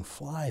obviously didn't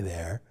fly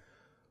there.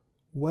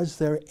 Was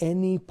there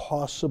any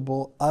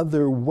possible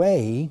other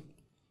way?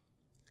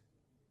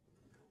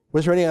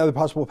 Was there any other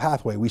possible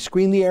pathway? We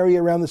screened the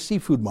area around the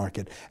seafood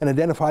market and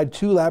identified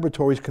 2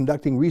 laboratories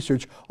conducting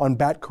research on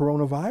bat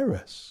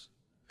coronavirus.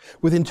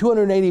 Within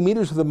 280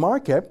 meters of the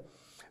market,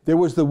 there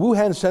was the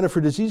Wuhan Center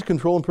for Disease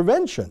Control and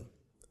Prevention.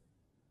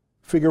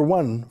 Figure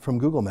 1 from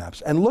Google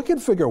Maps. And look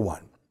at Figure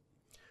 1.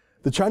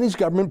 The Chinese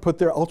government put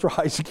their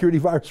ultra-high security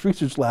virus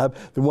research lab,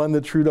 the one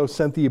that Trudeau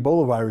sent the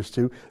Ebola virus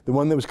to, the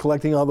one that was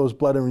collecting all those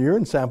blood and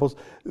urine samples.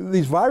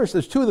 These viruses,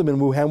 there's 2 of them in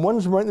Wuhan. One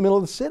is right in the middle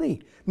of the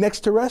city,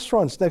 next to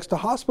restaurants, next to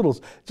hospitals,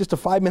 just a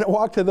 5-minute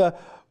walk to the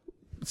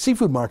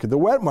seafood market, the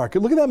wet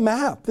market. Look at that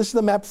map. This is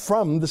the map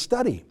from the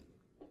study.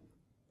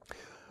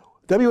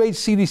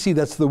 WHCDC,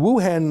 that's the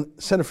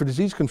Wuhan Center for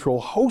Disease Control,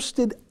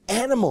 hosted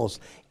animals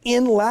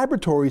in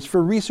laboratories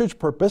for research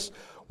purpose,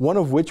 one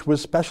of which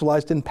was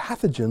specialized in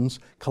pathogens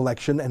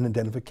collection and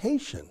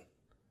identification.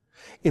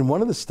 In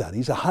one of the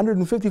studies,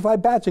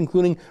 155 bats,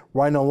 including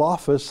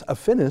Rhinolophus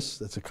affinis,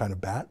 that's a kind of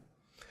bat,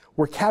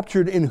 were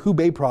captured in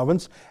Hubei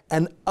province,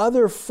 and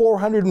other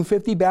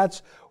 450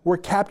 bats were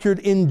captured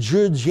in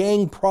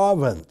Zhejiang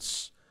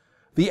province.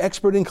 The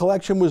expert in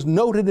collection was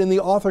noted in the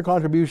author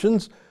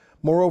contributions.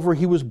 Moreover,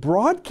 he was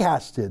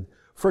broadcasted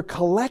for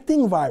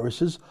collecting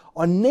viruses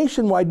on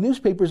nationwide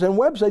newspapers and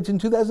websites in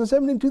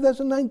 2007 and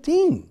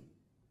 2019.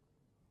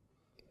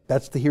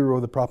 That's the hero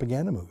of the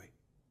propaganda movie.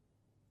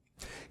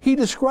 He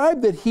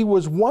described that he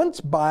was once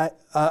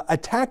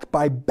attacked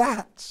by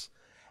bats,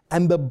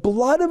 and the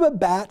blood of a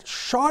bat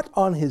shot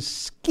on his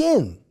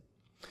skin.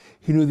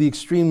 He knew the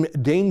extreme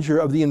danger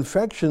of the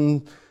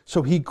infection,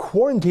 so he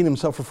quarantined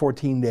himself for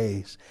 14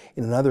 days.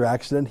 In another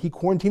accident, he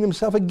quarantined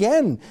himself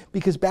again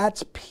because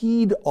bats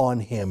peed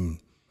on him.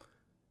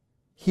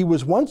 he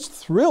was once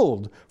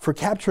thrilled for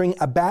capturing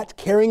a bat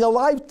carrying a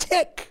live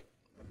tick.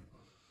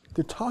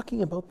 They're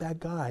talking about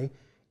that guy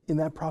in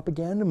that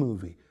propaganda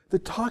movie. They're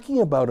talking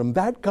about him,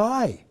 that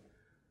guy.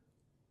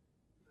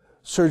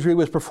 Surgery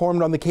was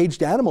performed on the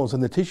caged animals,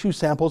 and the tissue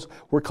samples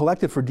were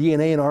collected for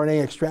DNA and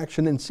RNA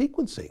extraction and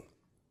sequencing.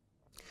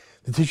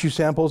 The tissue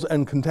samples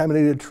and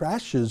contaminated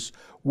trashes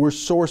were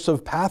source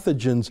of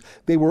pathogens.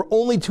 They were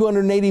only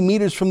 280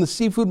 meters from the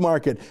seafood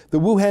market. The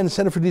Wuhan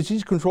Center for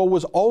Disease Control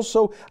was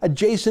also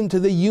adjacent to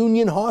the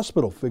Union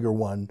Hospital, Figure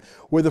 1,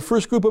 where the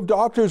first group of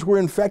doctors were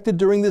infected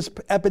during this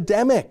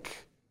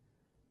epidemic.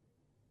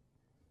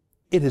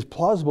 It is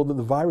plausible that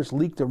the virus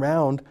leaked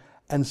around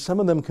and some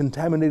of them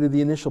contaminated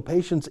the initial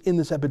patients in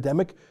this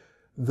epidemic,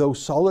 though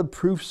solid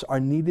proofs are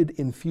needed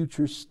in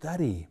future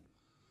study.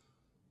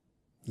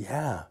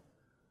 Yeah.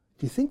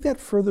 Do you think that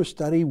further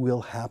study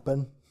will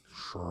happen?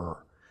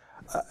 Sure.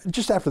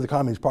 Just after the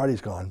Communist Party's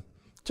gone,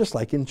 just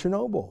like in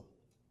Chernobyl.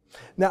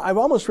 Now, I've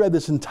almost read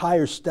this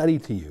entire study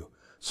to you,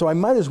 so I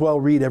might as well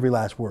read every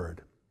last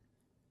word.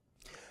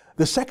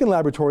 The second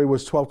laboratory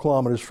was 12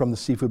 kilometers from the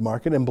seafood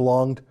market and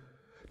belonged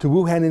to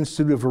Wuhan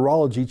Institute of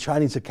Virology,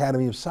 Chinese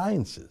Academy of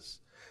Sciences.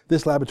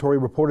 This laboratory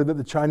reported that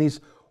the Chinese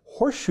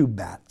horseshoe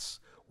bats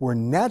were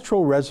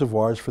natural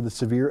reservoirs for the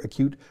severe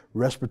acute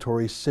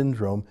respiratory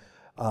syndrome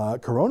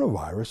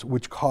coronavirus,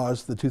 which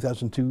caused the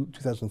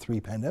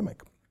 2002-2003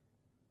 pandemic.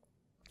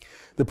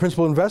 The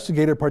principal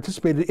investigator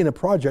participated in a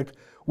project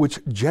which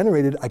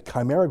generated a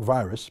chimeric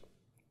virus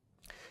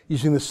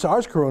using the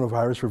SARS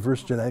coronavirus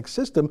reverse genetic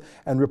system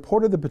and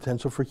reported the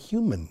potential for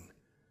human.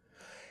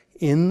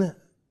 In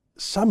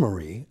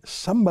summary,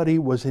 somebody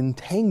was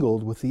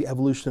entangled with the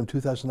evolution of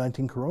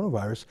 2019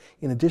 coronavirus.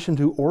 In addition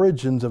to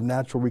origins of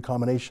natural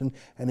recombination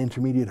and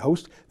intermediate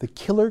host, the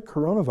killer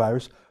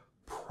coronavirus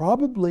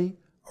probably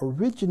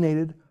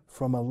originated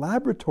from a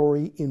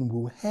laboratory in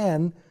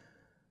Wuhan.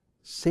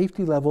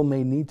 Safety level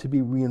may need to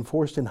be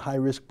reinforced in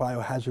high-risk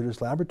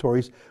biohazardous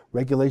laboratories.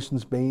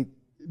 Regulations may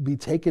be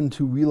taken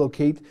to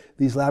relocate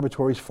these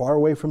laboratories far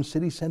away from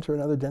city center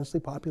and other densely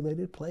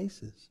populated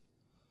places.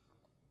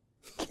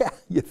 Yeah,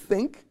 you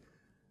think?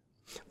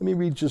 Let me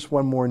read just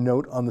one more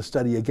note on the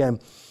study again.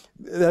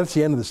 That's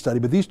the end of the study,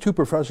 but these two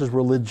professors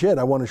were legit.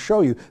 I want to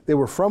show you. They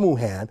were from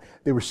Wuhan.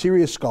 They were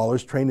serious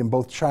scholars trained in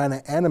both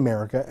China and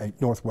America,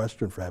 at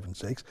Northwestern, for heaven's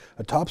sakes,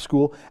 a top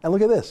school. And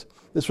look at this.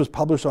 This was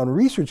published on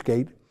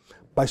ResearchGate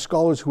by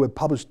scholars who had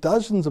published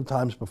dozens of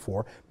times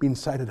before, been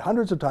cited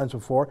hundreds of times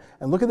before.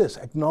 And look at this,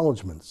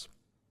 acknowledgments.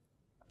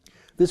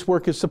 This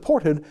work is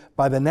supported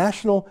by the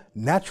National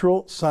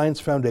Natural Science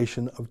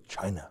Foundation of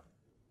China.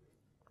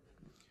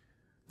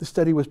 The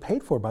study was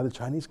paid for by the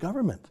Chinese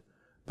government,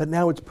 but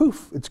now it's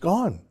poof, it's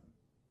gone.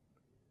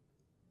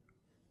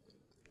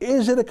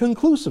 Is it a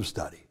conclusive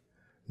study?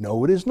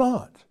 No, it is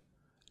not.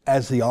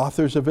 As the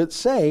authors of it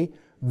say,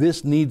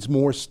 this needs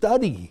more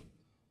study.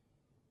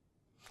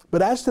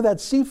 But as to that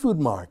seafood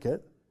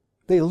market,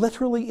 they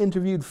literally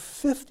interviewed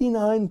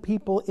 59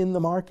 people in the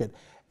market,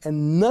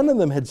 and none of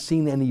them had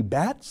seen any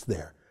bats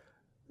there.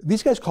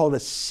 These guys call it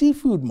a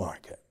seafood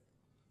market.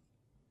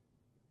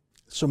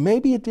 So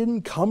maybe it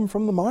didn't come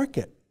from the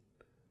market.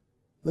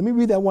 Let me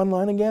read that one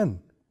line again.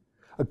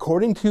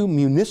 According to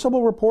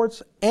municipal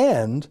reports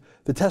and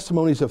the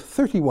testimonies of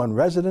 31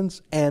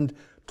 residents and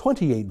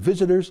 28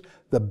 visitors,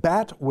 the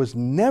bat was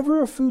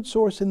never a food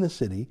source in the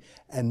city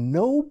and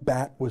no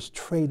bat was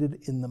traded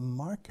in the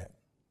market.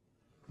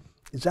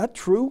 Is that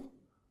true?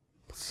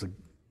 It's a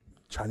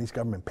Chinese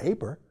government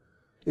paper.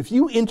 If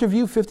you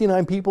interview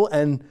 59 people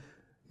and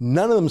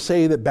none of them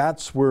say that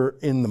bats were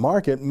in the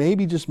market,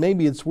 maybe, just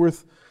maybe, it's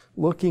worth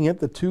looking at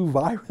the 2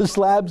 virus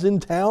labs in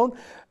town,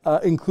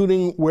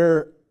 including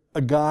where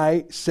a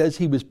guy says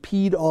he was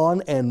peed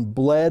on and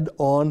bled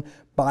on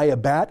by a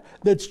bat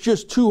that's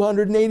just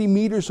 280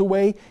 meters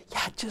away.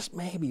 Yeah, just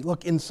maybe.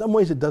 Look, in some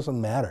ways it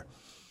doesn't matter.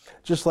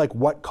 Just like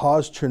what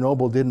caused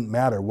Chernobyl didn't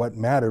matter. What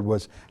mattered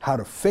was how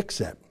to fix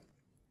it.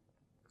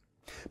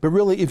 But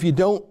really, if you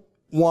don't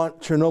want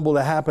Chernobyl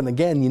to happen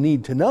again, you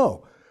need to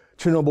know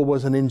Chernobyl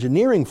was an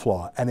engineering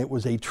flaw, and it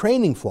was a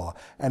training flaw,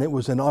 and it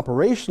was an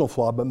operational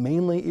flaw, but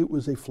mainly it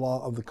was a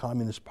flaw of the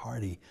Communist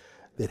Party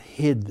that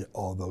hid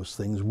all those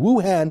things.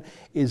 Wuhan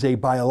is a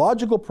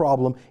biological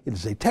problem, it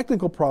is a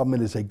technical problem,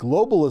 it is a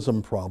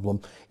globalism problem,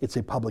 it's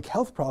a public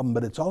health problem,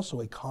 but it's also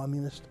a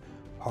Communist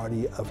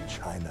Party of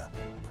China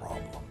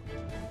problem.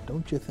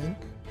 Don't you think?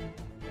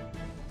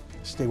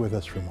 Stay with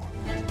us for more.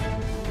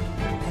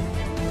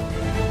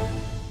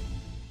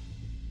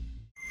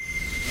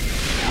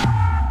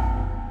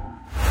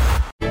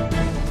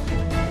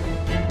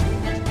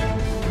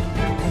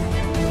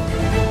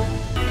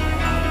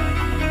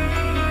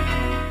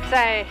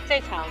在这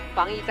场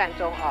防疫战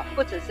中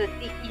不只是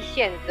第一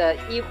线的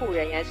医护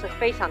人员是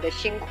非常的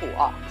辛苦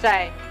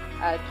在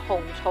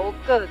统筹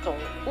各种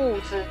物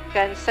资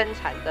跟生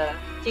产的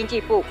经济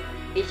部，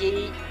以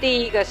及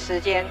第一个时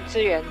间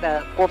支援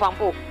的国防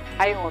部，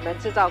还有我们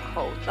制造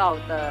口罩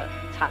的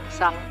厂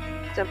商，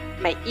这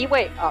每一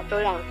位都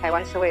让台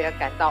湾社会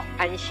感到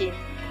安心。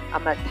那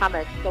么他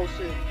们都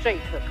是最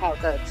可靠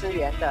的资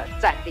源的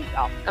战力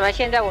哦。那么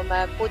现在我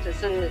们不只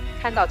是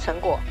看到成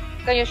果，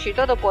更有许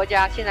多的国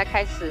家现在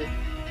开始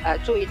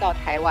注意到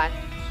台湾，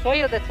所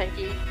有的成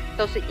绩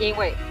都是因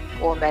为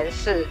我们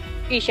是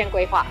预先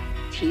规划，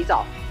提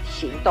早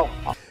行动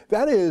哦。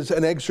That is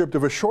an excerpt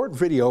of a short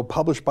video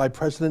published by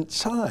President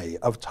Tsai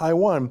of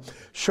Taiwan,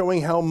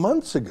 showing how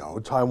months ago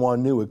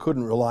Taiwan knew it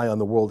couldn't rely on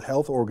the World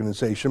Health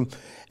Organization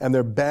and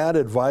their bad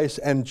advice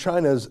and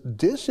China's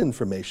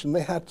disinformation.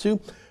 They had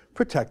to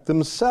protect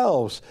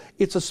themselves.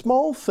 It's a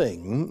small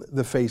thing,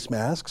 the face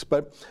masks,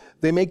 but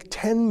they make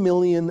 10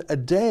 million a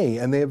day,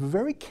 and they have a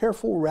very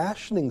careful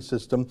rationing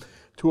system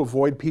to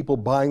avoid people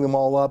buying them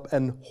all up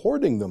and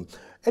hoarding them.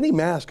 Any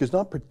mask is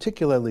not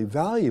particularly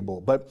valuable,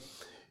 but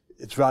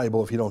it's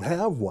valuable if you don't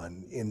have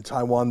one. In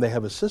Taiwan, they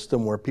have a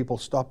system where people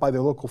stop by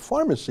their local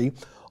pharmacy,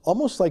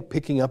 almost like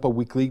picking up a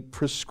weekly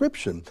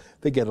prescription.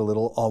 They get a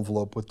little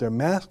envelope with their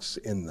masks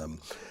in them.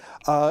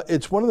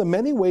 It's one of the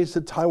many ways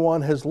that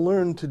Taiwan has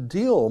learned to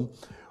deal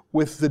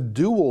with the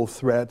dual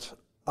threat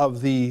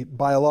of the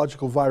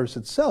biological virus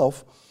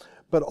itself,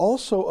 but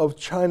also of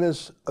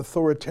China's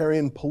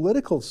authoritarian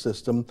political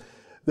system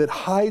that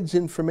hides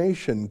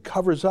information,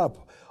 covers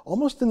up,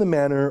 almost in the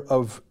manner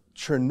of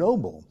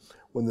Chernobyl,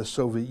 when the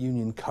Soviet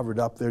Union covered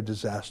up their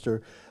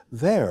disaster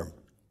there.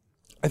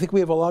 I think we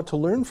have a lot to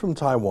learn from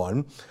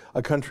Taiwan,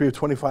 a country of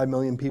 25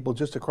 million people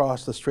just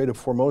across the Strait of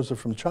Formosa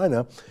from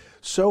China,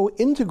 so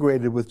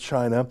integrated with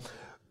China.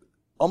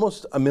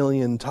 Almost 1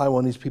 million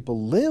Taiwanese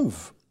people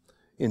live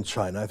in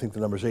China. I think the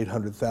number is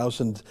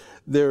 800,000.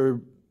 There,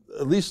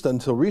 at least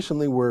until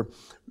recently, were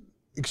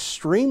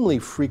extremely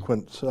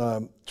frequent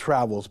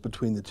travels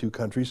between the two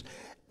countries,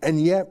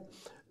 and yet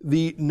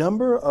the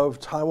number of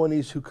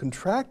Taiwanese who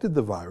contracted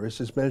the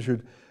virus is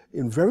measured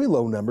in very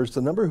low numbers.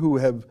 The number who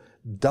have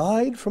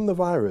died from the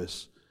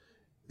virus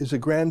is a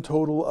grand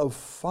total of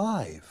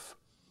 5.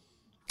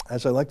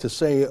 As I like to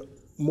say,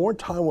 more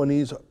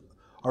Taiwanese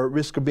are at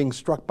risk of being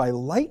struck by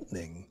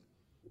lightning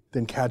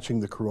than catching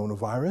the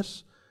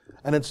coronavirus.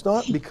 And it's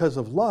not because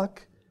of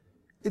luck,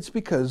 it's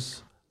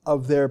because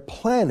of their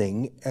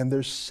planning and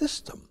their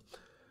system.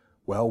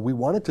 Well, we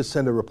wanted to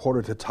send a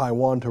reporter to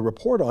Taiwan to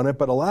report on it,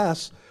 but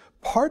alas,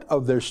 part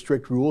of their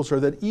strict rules are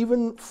that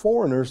even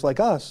foreigners like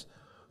us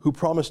who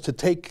promised to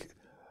take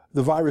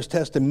the virus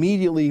test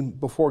immediately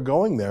before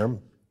going there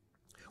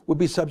would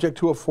be subject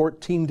to a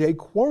 14-day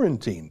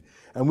quarantine,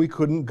 and we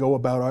couldn't go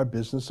about our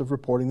business of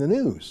reporting the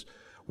news.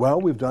 Well,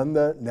 we've done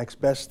the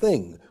next best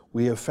thing.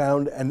 We have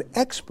found an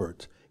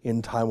expert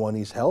in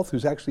Taiwanese health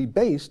who's actually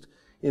based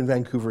in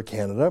Vancouver,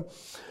 Canada.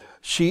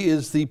 She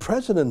is the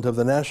president of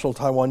the National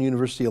Taiwan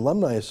University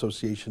Alumni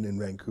Association in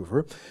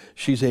Vancouver.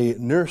 She's a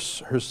nurse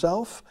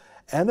herself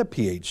and a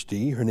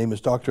PhD. Her name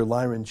is Dr.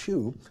 Lyron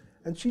Chu,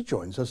 and she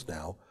joins us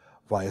now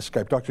via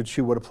Skype. Dr.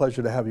 Chu, what a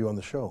pleasure to have you on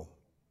the show.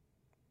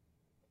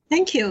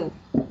 Thank you.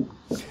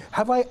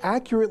 Have I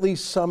accurately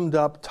summed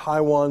up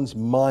Taiwan's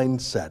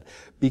mindset?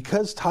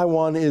 Because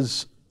Taiwan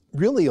is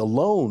really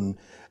alone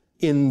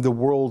in the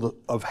world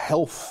of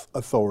health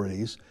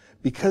authorities,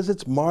 because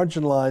it's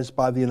marginalized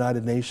by the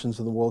United Nations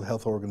and the World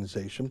Health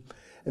Organization,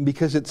 and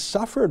because it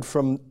suffered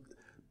from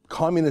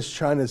communist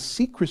China's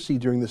secrecy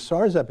during the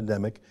SARS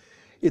epidemic,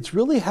 it's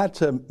really had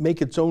to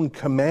make its own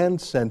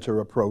command center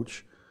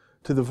approach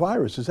to the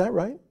virus. Is that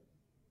right?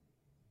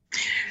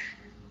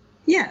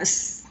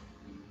 Yes.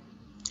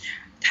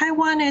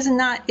 Taiwan is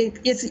not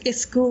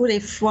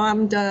excluded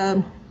from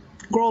the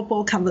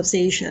global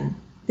conversation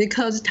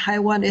because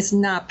Taiwan is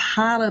not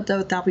part of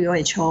the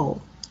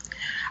WHO,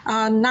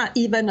 not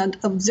even an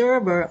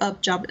observer of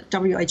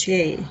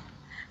WHO.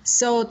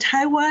 So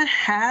Taiwan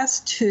has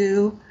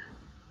to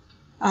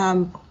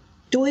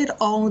do it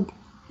on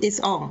its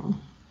own.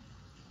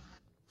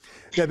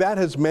 Now, that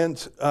has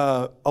meant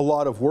a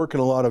lot of work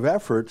and a lot of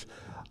effort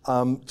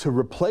to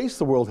replace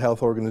the World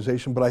Health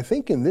Organization, but I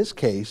think in this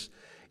case,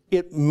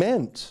 it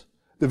meant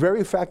the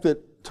very fact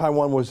that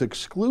Taiwan was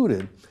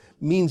excluded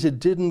means it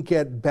didn't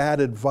get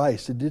bad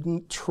advice. It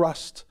didn't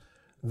trust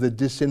the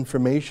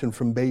disinformation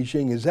from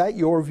Beijing. Is that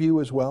your view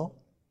as well?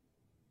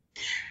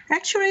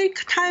 Actually,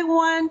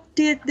 Taiwan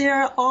did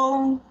their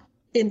own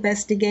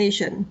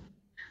investigation.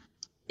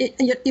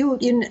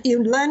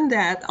 You learn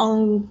that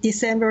on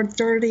December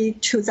 30,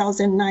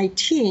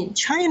 2019,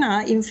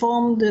 China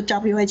informed the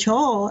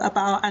WHO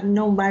about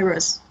unknown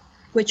virus,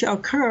 which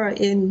occurred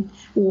in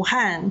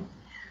Wuhan.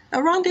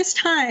 Around this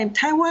time,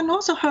 Taiwan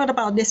also heard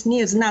about this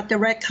news, not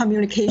direct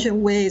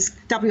communication with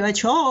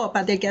WHO,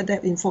 but they get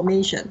that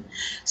information.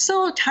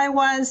 So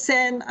Taiwan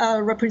sent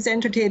a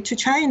representative to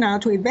China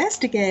to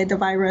investigate the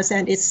virus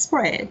and its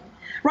spread.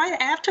 Right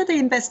after the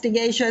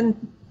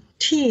investigation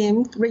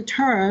team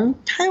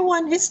returned,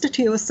 Taiwan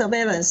instituted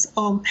surveillance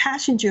on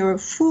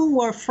passengers who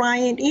were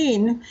flying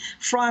in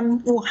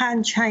from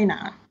Wuhan,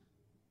 China.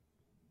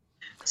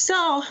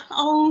 So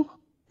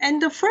and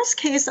the first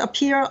case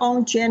appeared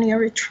on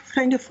January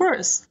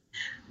 21st.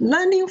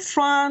 Learning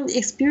from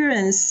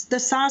experience, the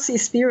SARS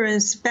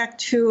experience back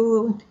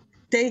to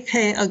a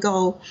decade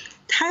ago,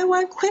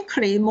 Taiwan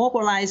quickly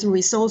mobilized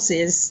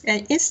resources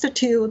and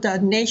instituted the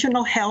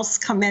National Health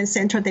Command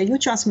Center that you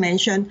just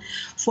mentioned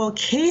for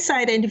case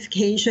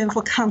identification,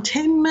 for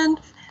containment,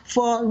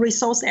 for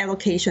resource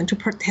allocation to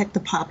protect the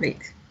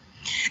public.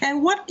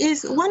 And what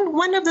is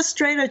one of the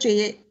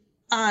strategy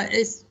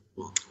is,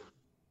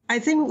 I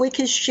think we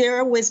can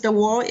share with the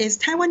world, is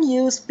Taiwan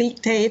use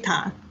big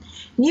data,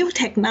 new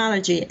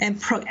technology, and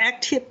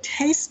proactive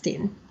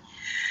testing.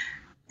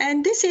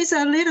 And this is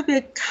a little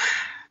bit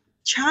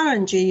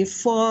challenging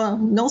for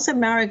North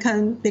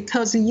American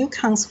because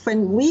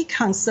when we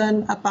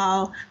concern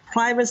about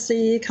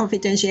privacy,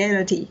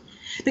 confidentiality,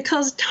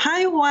 because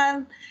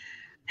Taiwan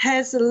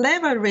has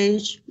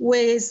leverage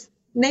with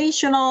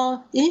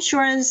national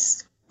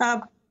insurance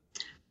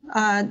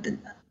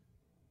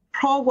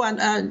program,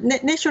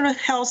 National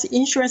Health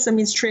Insurance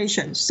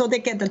Administration, so they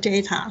get the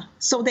data,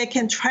 so they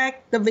can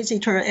track the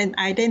visitor and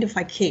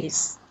identify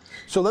case.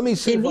 So let me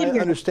see if I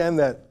understand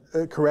that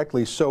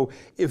correctly. So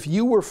if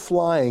you were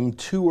flying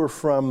to or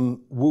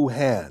from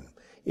Wuhan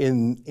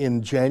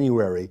in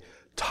January,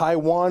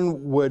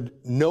 Taiwan would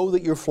know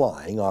that you're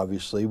flying,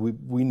 obviously.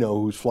 We know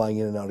who's flying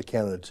in and out of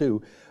Canada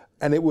too.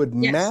 And it would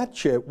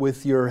match it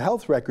with your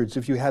health records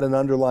if you had an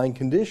underlying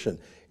condition.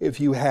 If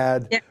you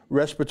had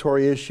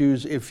respiratory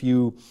issues, if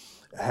you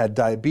had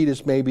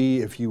diabetes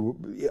maybe, if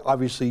you,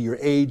 obviously your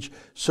age.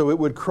 So it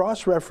would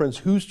cross-reference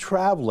who's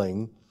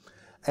traveling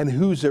and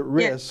who's at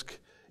risk.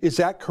 Is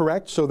that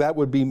correct? So that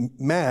would be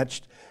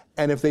matched.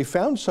 And if they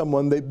found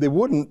someone, they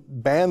wouldn't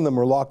ban them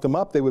or lock them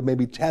up. They would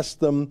maybe test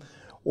them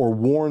or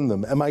warn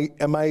them. Am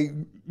I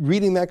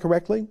reading that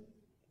correctly?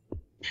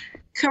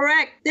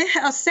 Correct. They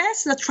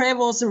assess the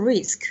travel's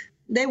risk.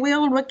 They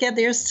will look at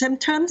their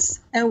symptoms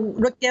and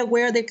look at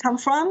where they come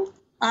from.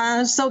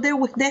 So they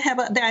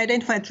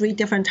identify 3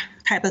 different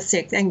types of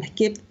sick and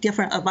give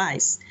different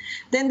advice.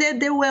 Then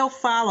they will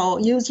follow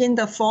using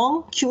the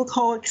phone, QR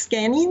code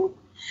scanning,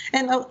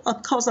 and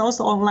of course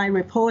also online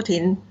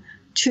reporting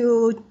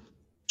to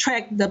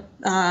track the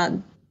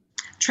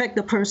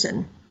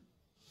person.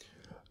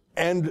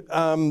 And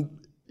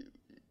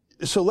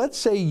so let's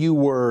say you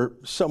were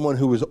someone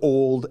who was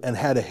old and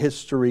had a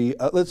history.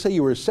 Let's say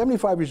you were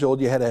 75 years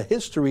old, you had a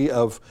history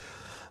of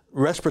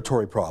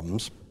respiratory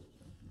problems,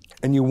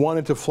 and you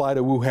wanted to fly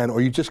to Wuhan,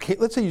 or you just came,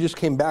 let's say you just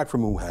came back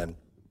from Wuhan.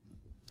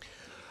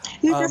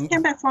 You just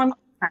came back from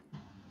Wuhan.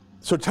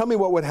 So tell me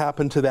what would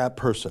happen to that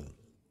person.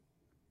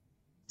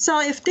 So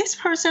if this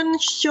person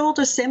showed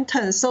the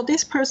symptoms, so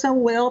this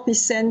person will be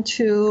sent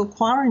to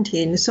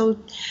quarantine. So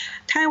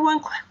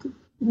Taiwan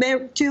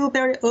do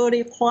very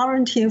early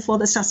quarantine for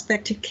the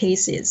suspected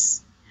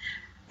cases.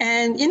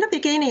 And in the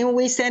beginning,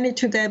 we send it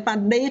to them,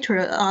 but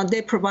later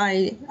they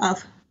provide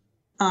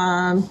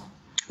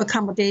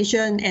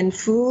accommodation and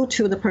food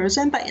to the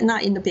person, but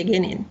not in the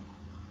beginning.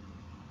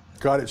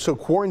 Got it. So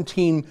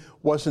quarantine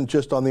wasn't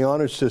just on the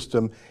honor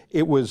system.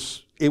 It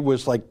was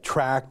like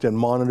tracked and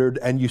monitored,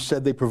 and you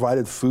said they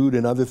provided food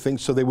and other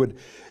things, so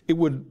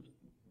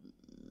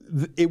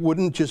it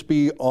wouldn't just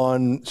be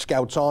on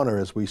Scout's honor,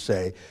 as we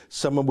say.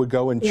 Someone would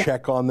go and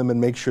check on them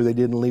and make sure they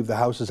didn't leave the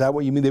house. Is that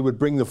what you mean? They would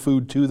bring the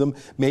food to them,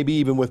 maybe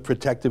even with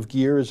protective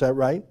gear, is that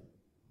right?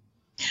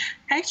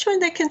 Actually,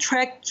 they can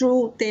track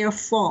through their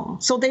phone,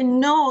 so they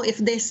know if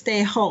they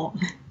stay home.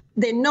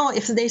 They know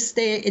if they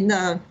stay in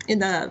a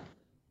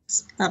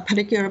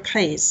particular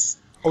place.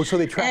 Oh, so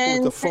they track it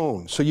with the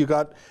phone. So you've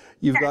got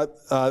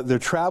their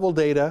travel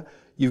data,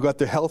 you've got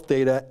their health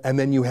data, and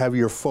then you have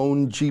your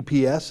phone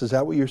GPS. Is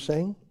that what you're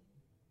saying?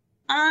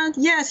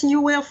 Yes,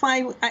 you will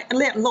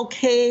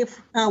locate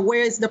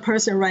where is the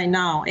person right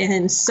now.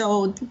 And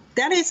so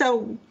that is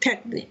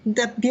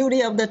the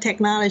beauty of the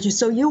technology.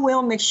 So you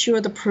will make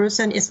sure the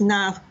person is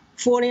not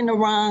fooling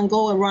around,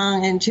 go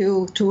around, and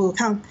to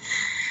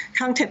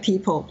contact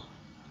people.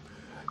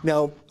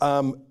 Now,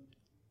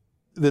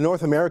 the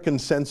North American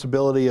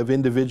sensibility of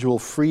individual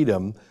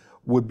freedom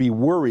would be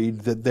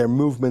worried that their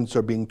movements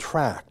are being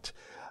tracked.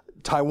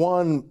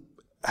 Taiwan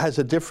has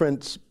a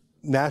different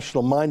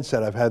national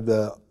mindset. I've had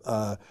the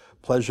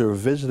pleasure of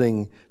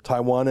visiting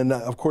Taiwan, and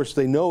of course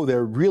they know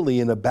they're really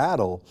in a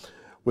battle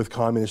with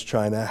Communist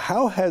China.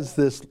 How has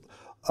this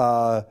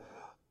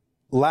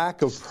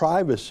lack of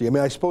privacy, I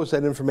mean, I suppose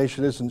that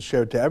information isn't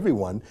shared to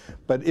everyone,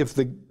 but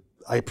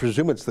I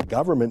presume it's the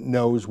government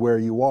knows where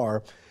you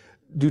are.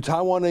 Do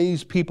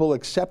Taiwanese people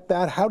accept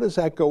that? How does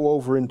that go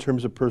over in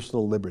terms of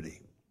personal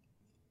liberty?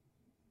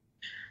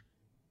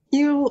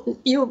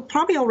 You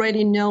probably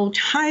already know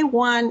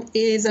Taiwan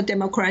is a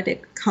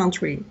democratic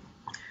country.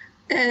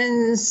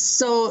 And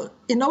so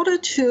in order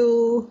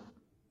to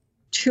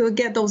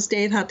get those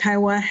data,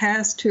 Taiwan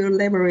has to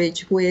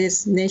leverage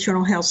with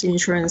National Health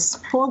Insurance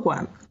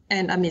Program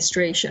and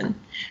administration.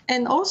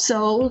 And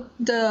also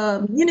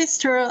the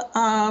Minister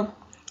of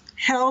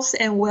Health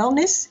and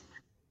Wellness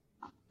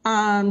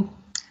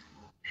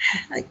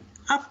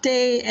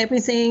update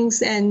everything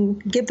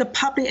and give the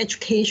public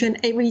education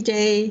every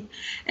day,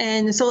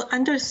 and so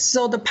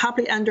the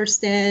public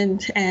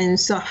understand, and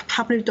so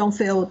public don't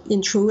feel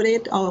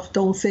intruded or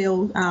don't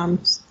feel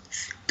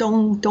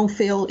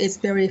it's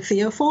very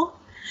fearful.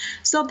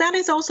 So that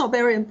is also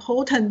very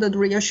important, the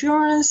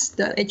reassurance,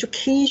 the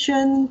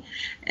education,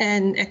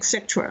 and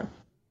etc.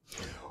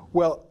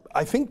 Well,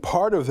 I think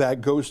part of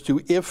that goes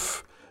to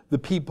if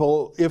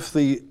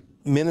the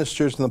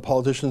ministers and the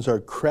politicians are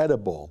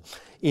credible.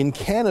 In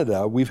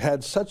Canada, we've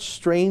had such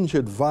strange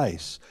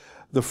advice.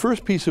 The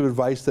first piece of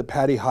advice that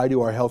Patty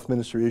Hajdu, our health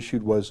minister,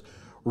 issued was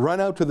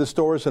run out to the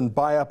stores and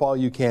buy up all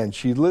you can.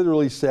 She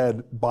literally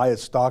said, buy a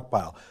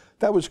stockpile.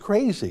 That was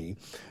crazy.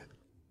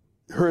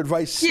 Her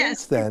advice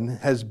since then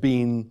has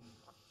been,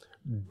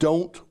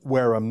 don't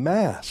wear a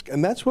mask.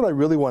 And that's what I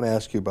really want to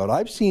ask you about.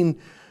 I've seen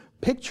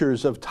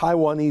pictures of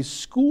Taiwanese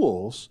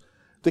schools.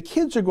 The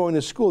kids are going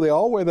to school. They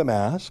all wear the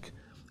mask.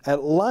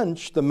 At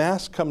lunch, the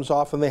mask comes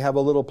off and they have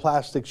a little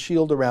plastic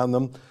shield around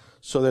them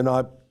so they're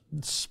not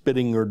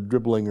spitting or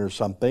dribbling or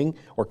something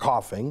or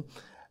coughing.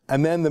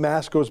 And then the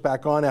mask goes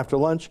back on after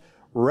lunch.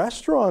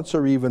 Restaurants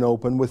are even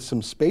open with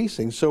some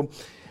spacing. So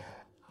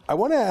I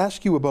want to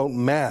ask you about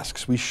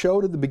masks. We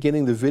showed at the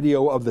beginning the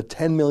video of the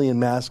 10 million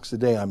masks a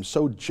day. I'm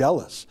so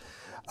jealous.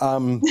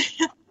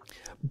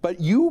 But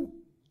you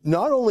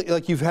not only,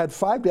 like, you've had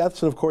 5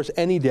 deaths, and of course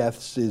any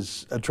deaths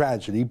is a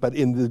tragedy, but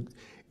in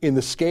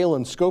the scale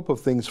and scope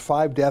of things,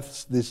 5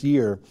 deaths this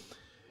year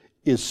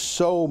is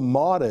so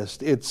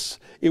modest,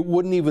 it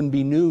wouldn't even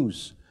be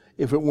news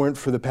if it weren't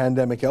for the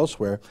pandemic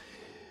elsewhere.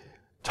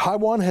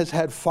 Taiwan has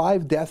had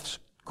 5 deaths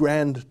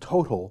grand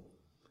total,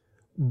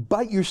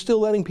 but you're still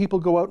letting people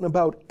go out and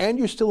about, and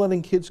you're still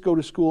letting kids go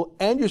to school,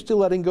 and you're still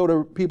letting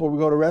people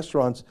go to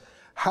restaurants.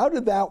 How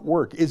did that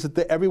work? Is it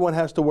that everyone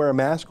has to wear a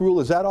mask rule?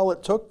 Is that all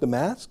it took, the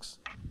masks?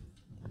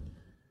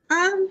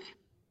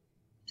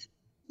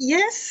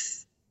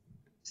 Yes,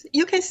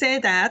 you can say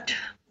that.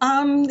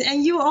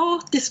 And you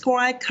all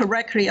described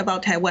correctly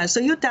about Taiwan.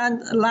 So you've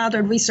done a lot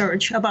of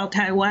research about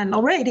Taiwan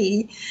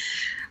already.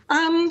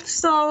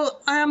 So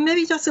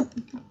maybe just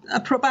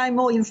provide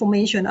more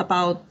information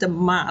about the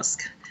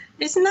mask.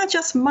 It's not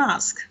just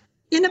mask.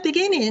 In the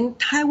beginning,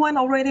 Taiwan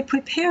already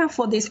prepared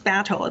for this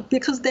battle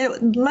because they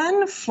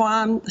learned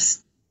from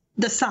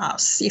the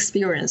SARS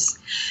experience.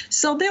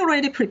 So they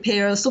already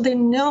prepared, so they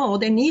know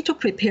they need to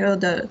prepare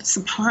the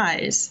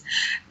supplies.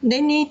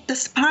 The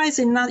supplies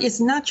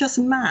is not just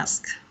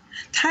masks.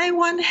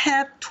 Taiwan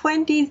have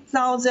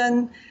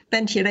 20,000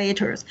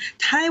 ventilators.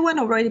 Taiwan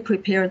already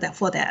prepared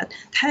for that.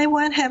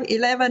 Taiwan have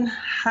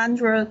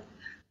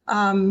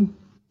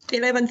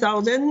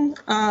 11,000,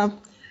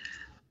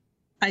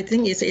 I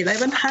think it's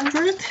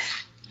 1,100.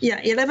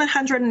 Yeah,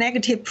 1,100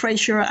 negative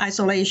pressure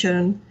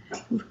isolation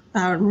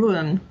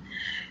room.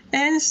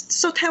 And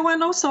so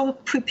Taiwan also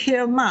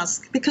prepare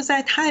masks because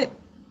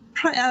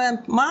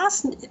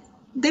masks,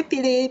 they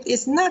believe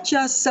it's not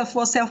just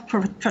for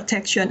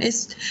self-protection,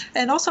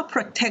 and also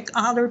protect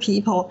other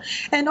people.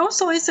 And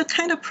also it's a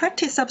kind of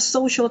practice of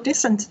social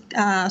distancing.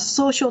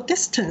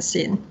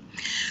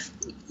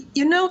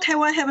 You know,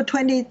 Taiwan have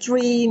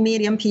 23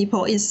 million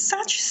people. It's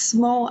such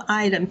small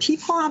island.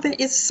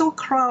 It's so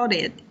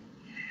crowded.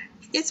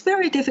 It's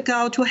very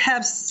difficult to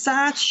have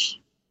such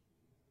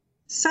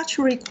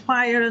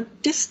required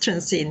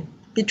distancing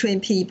between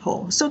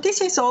people. So this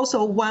is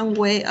also one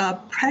way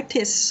of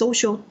practice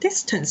social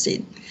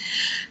distancing.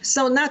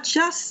 So not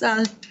just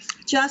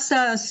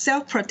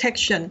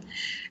self-protection.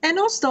 And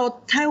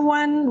also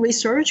Taiwan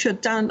researchers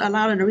done a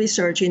lot of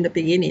research in the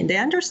beginning. They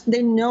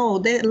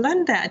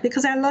learned that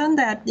because I learned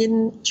that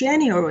in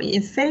January,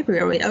 in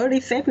February, early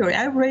February,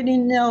 I already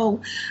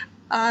know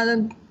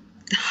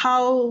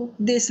how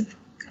this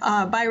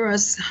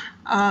virus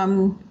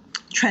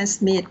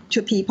transmit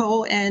to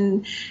people,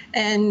 and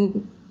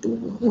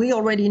we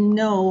already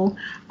know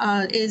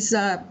is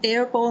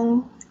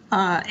airborne.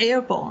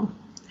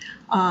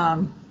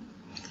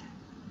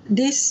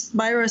 This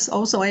virus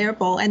also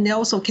airborne, and they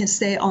also can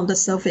stay on the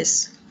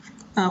surface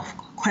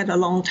quite a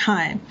long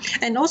time.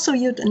 And also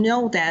you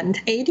know that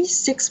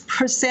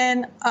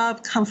 86%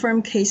 of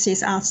confirmed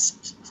cases are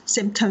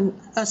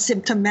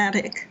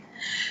symptomatic.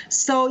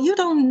 So you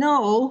don't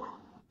know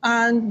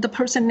the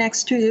person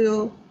next to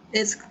you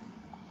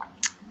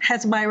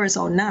has virus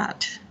or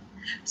not.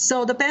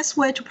 So the best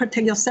way to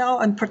protect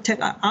yourself and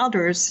protect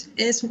others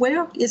is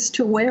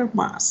to wear a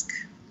mask.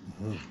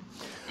 Mm-hmm.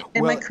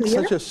 Am I clear? It's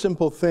such a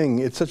simple thing.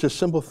 It's such a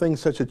simple thing,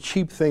 such a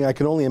cheap thing. I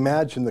can only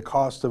imagine the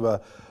cost of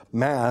a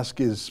mask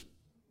is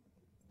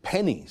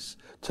pennies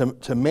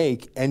to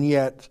make, and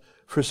yet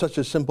for such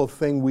a simple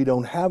thing, we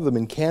don't have them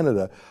in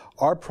Canada.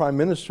 Our Prime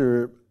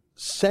Minister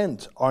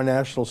sent our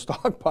national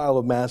stockpile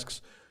of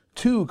masks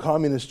to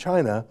Communist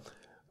China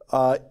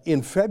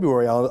in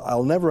February.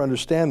 I'll never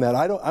understand that.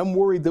 I'm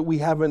worried that we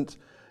haven't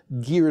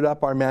geared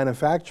up our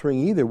manufacturing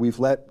either. We've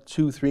let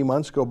 2-3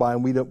 months go by,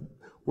 and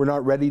we're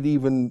not ready to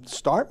even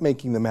start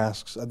making the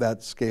masks at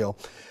that scale.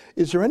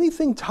 Is there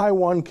anything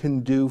Taiwan can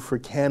do for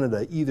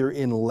Canada, either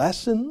in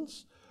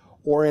lessons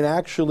or in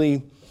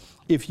actually,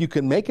 if you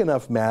can make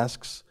enough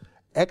masks,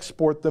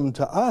 export them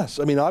to us?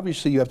 I mean,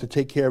 obviously you have to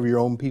take care of your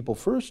own people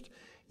first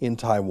in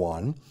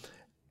Taiwan,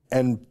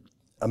 and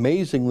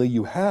amazingly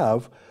you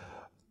have.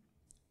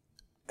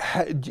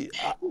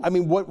 I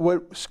mean,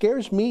 what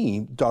scares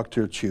me,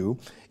 Dr. Chu,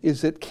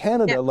 is that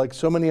Canada, like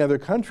so many other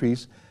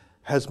countries,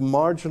 has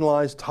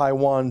marginalized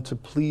Taiwan to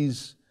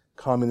please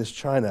Communist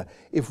China.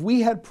 If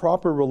we had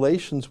proper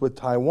relations with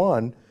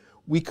Taiwan,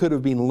 we could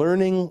have been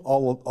learning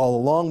all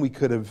along. We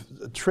could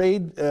have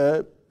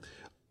traded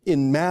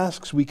in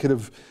masks. We could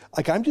have,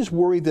 like, I'm just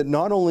worried that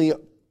not only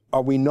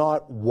are we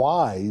not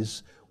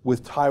wise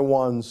with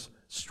Taiwan's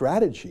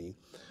strategy,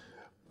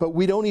 but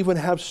we don't even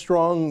have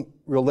strong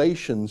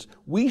relations.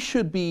 We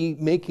should be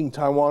making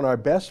Taiwan our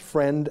best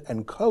friend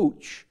and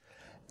coach,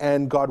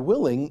 and God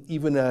willing,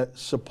 even a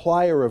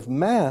supplier of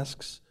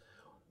masks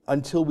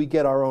until we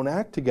get our own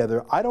act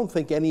together. I don't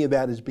think any of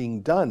that is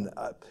being done,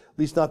 at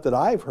least not that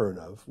I've heard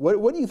of.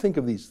 What do you think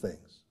of these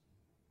things?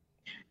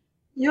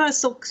 You are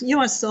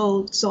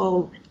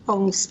so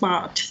on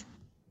spot.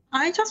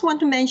 I just want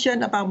to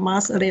mention about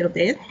masks a little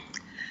bit.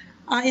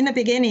 In the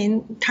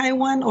beginning,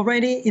 Taiwan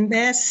already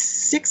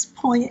invests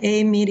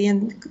 $6.8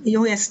 million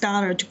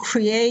to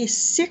create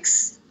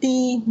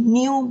 60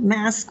 new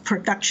mask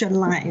production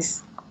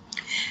lines.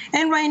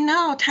 And right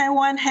now,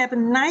 Taiwan have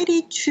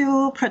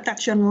 92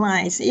 production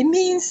lines. It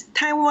means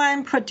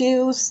Taiwan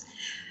produce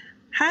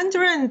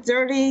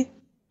 130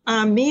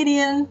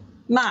 million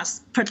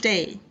masks per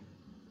day.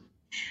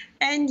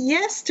 And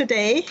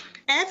yesterday,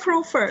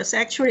 April 1st,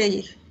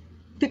 actually,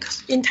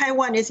 because in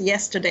Taiwan it's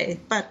yesterday,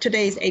 but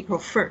today is April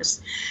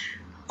 1st.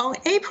 On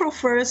April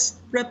 1st,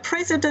 the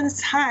President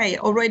Tsai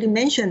already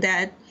mentioned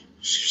that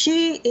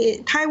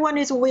Taiwan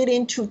is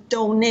willing to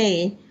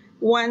donate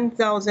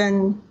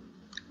 10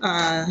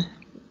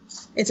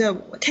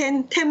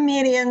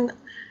 million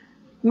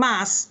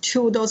masks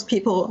to those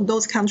people,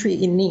 those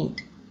countries in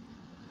need.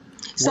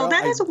 So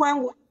that is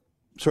one.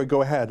 Sorry,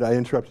 go ahead. I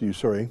interrupted you.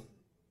 Sorry.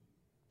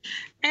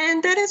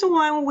 And that is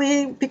one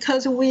way,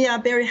 because we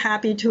are very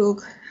happy to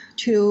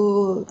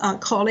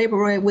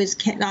collaborate with,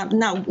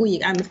 not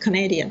we, I'm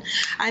Canadian.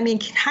 I mean,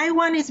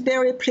 Taiwan is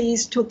very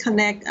pleased to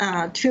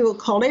to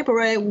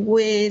collaborate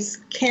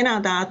with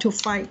Canada to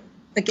fight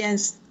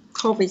against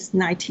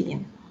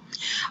COVID-19.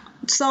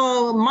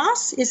 So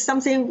mask is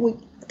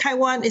something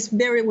Taiwan is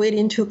very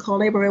willing to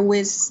collaborate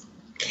with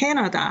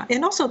Canada.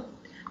 And also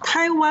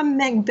Taiwan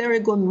make very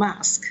good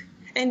masks.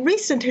 And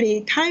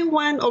recently,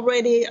 Taiwan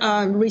already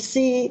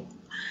received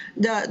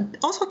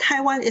also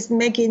Taiwan is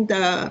making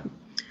the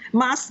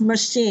mask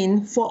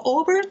machine for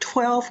over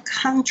 12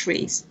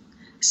 countries.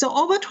 So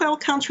over 12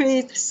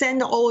 countries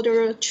send the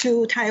order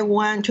to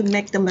Taiwan to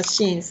make the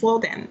machine for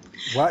them.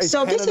 Why is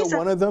so Canada this is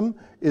one of them?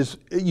 Is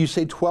you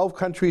say 12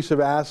 countries have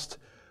asked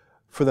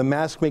for the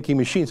mask making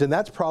machines, and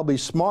that's probably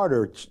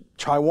smarter.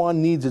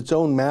 Taiwan needs its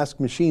own mask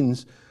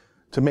machines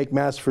to make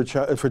masks for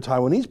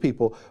Taiwanese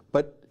people.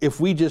 But if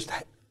we just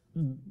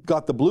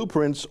got the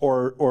blueprints,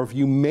 or if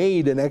you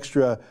made an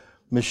extra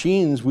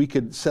machines, we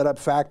could set up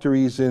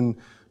factories in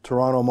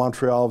Toronto,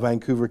 Montreal,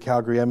 Vancouver,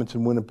 Calgary,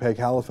 Edmonton, Winnipeg,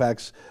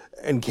 Halifax,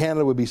 and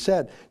Canada would be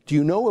set. Do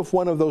you know if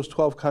one of those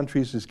 12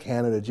 countries is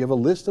Canada? Do you have a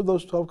list of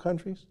those 12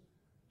 countries?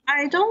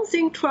 I don't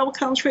think 12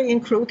 countries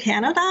include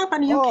Canada,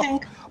 but you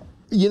can.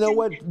 You know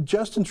what?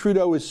 Justin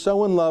Trudeau is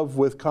so in love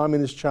with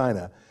Communist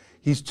China,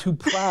 he's too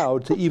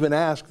proud to even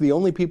ask the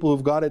only people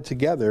who've got it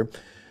together.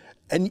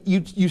 And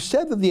you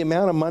said that the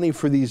amount of money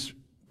for these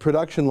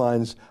production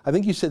lines, I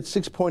think you said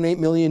 6.8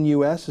 million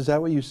US, is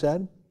that what you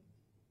said?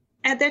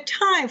 At that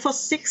time, for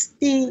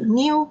 60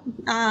 new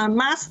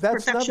mask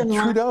production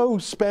lines. Trudeau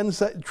spends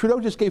that. Trudeau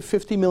just gave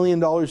 $50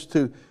 million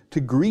to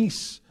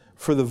Greece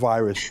for the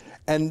virus.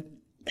 And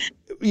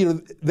you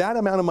know, that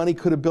amount of money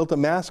could have built a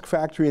mask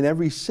factory in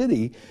every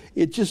city.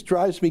 It just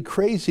drives me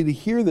crazy to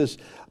hear this.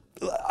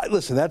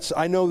 Listen,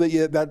 I know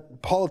that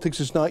that politics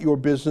is not your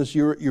business.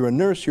 You're a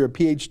nurse, you're a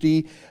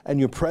PhD, and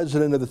you're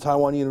president of the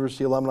Taiwan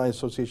University Alumni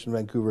Association of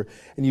Vancouver,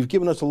 and you've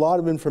given us a lot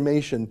of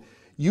information.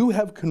 You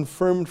have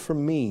confirmed for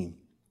me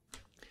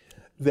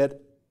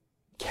that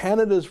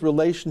Canada's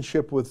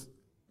relationship with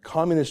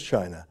Communist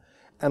China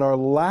and our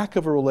lack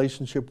of a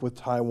relationship with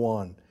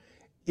Taiwan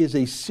is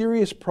a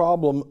serious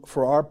problem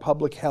for our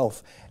public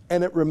health.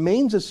 And it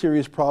remains a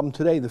serious problem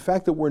today. The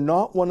fact that we're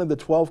not one of the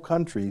 12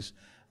 countries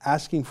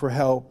asking for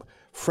help,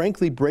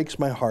 frankly, breaks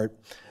my heart.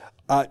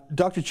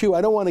 Dr. Chu,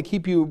 I don't want to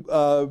keep you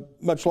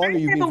much longer.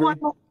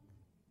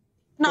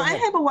 I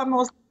have one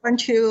more thing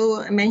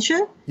to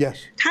mention.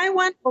 Yes.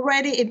 Taiwan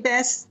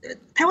invests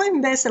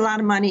a lot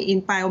of money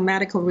in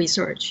biomedical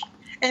research.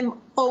 And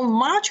on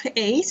March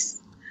 8th,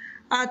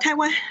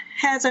 Taiwan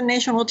has a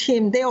national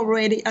team. They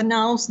already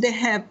announced they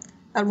have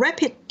a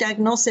rapid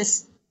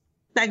diagnostic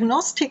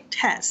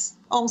test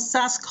on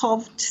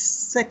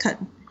SARS-CoV-2.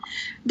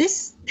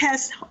 This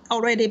test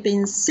already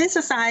been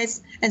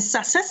synthesized and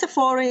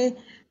successfully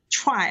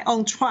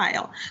on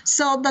trial.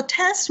 So the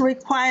test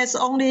requires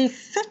only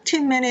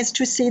 15 minutes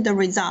to see the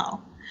result.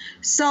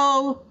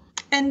 So,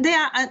 and they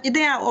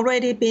are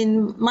already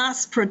been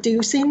mass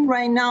producing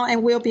right now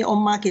and will be on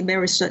market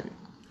very soon.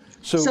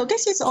 So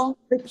this is only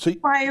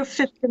require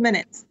 50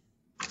 minutes.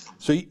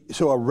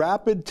 So a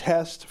rapid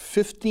test,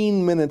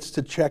 15 minutes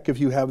to check if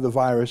you have the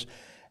virus.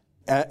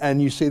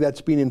 And you say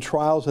that's been in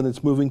trials and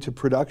it's moving to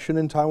production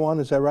in Taiwan,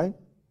 is that right?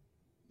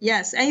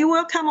 Yes, and it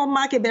will come on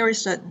market very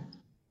soon.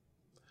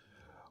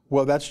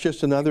 Well, that's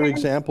just another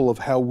example of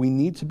how we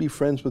need to be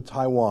friends with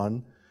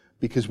Taiwan,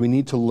 because we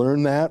need to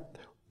learn that.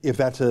 If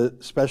that's a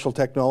special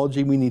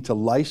technology, we need to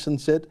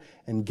license it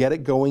and get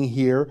it going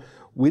here.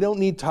 We don't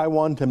need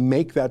Taiwan to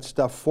make that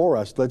stuff for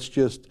us. Let's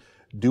just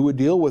do a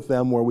deal with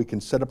them where we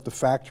can set up the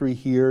factory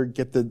here,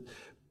 get the,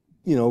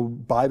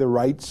 buy the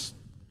rights,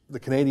 the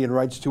Canadian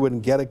rights to it,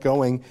 and get it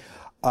going.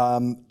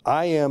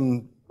 I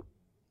am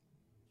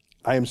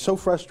so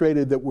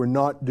frustrated that we're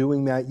not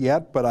doing that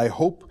yet, but I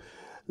hope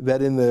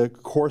that in the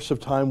course of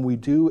time we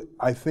do.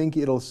 I think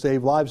it'll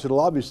save lives. It'll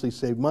obviously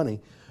save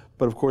money,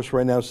 but of course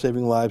right now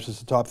saving lives is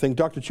the top thing.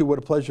 Dr. Chu, what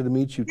a pleasure to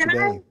meet you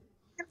today.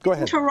 Go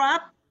ahead.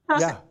 Interrupt?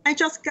 Yeah. I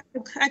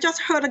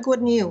just heard a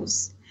good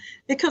news,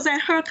 because I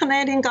heard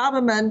Canadian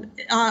government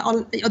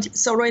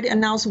it's already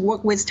announced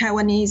work with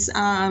Taiwanese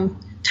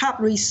top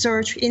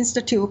research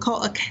institute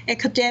called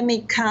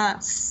Academic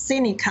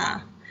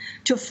Sinica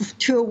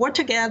to work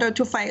together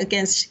to fight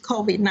against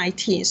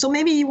COVID-19. So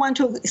maybe you want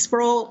to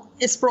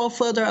explore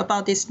further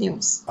about this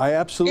news. I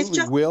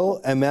absolutely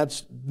will, and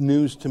that's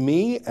news to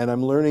me, and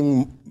I'm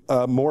learning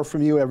more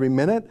from you every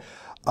minute.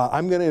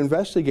 I'm going to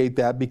investigate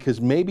that, because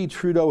maybe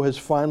Trudeau has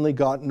finally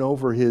gotten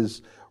over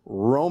his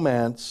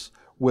romance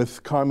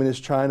with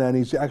Communist China, and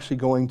he's actually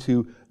going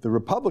to the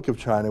Republic of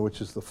China, which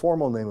is the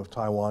formal name of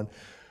Taiwan,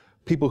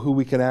 people who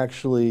we can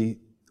actually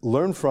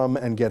learn from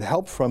and get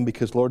help from,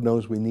 because Lord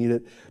knows we need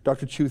it.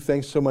 Dr. Chu,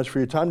 thanks so much for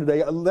your time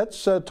today.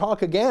 Let's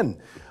talk again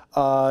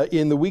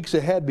in the weeks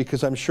ahead,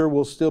 because I'm sure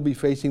we'll still be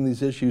facing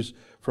these issues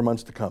for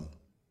months to come.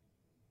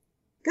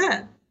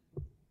 Good.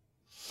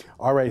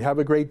 All right, have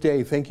a great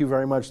day. Thank you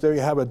very much. There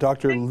you have it,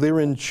 Dr.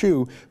 Liren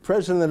Chu,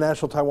 president of the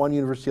National Taiwan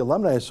University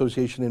Alumni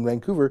Association in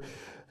Vancouver.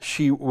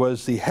 She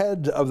was the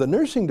head of the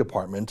nursing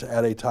department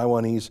at a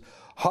Taiwanese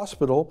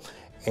hospital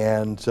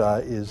and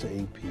is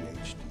a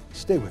PhD.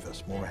 Stay with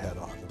us, more ahead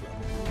on The Rebel.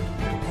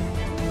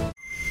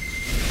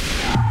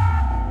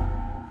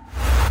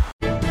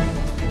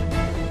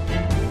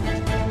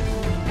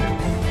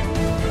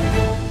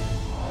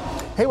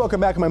 Hey,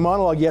 welcome back to my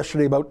monologue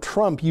yesterday about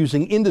Trump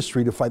using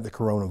industry to fight the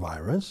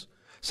coronavirus.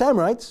 Sam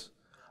writes,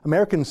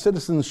 American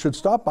citizens should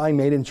stop buying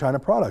made in China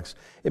products.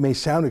 It may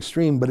sound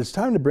extreme, but it's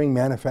time to bring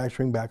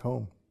manufacturing back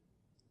home.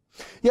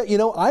 Yeah,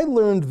 I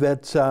learned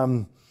that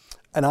an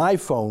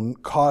iPhone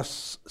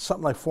costs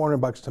something like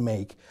 $400 to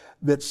make,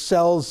 that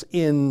sells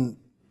in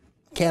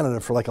Canada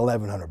for like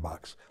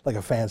 $1,100, like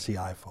a fancy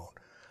iPhone.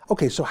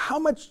 Okay, so how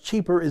much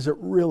cheaper is it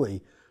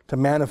really to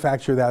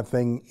manufacture that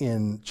thing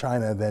in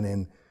China than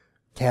in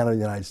Canada,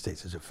 the United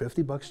States? Is it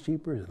 $50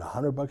 cheaper? Is it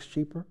 $100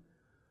 cheaper?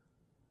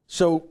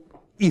 So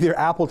either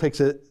Apple takes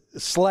a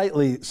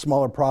slightly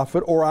smaller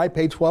profit, or I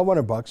pay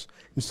 $1,200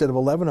 instead of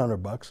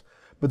 $1,100,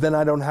 but then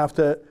I don't have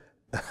to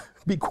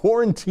be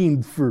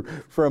quarantined for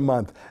a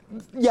month.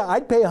 Yeah,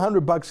 I'd pay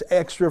 $100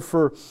 extra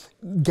for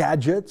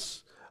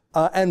gadgets.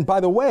 And by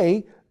the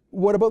way,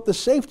 what about the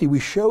safety? We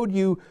showed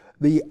you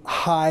the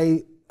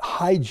high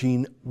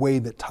hygiene way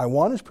that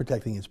Taiwan is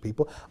protecting its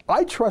people.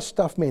 I trust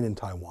stuff made in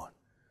Taiwan.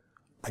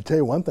 I tell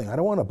you one thing, I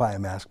don't want to buy a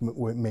mask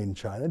made in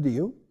China, do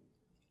you?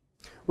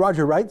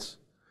 Roger writes,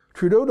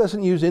 Trudeau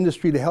doesn't use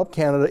industry to help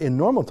Canada in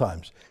normal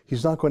times.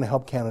 He's not going to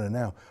help Canada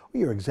now.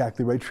 Well, you're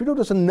exactly right. Trudeau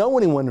doesn't know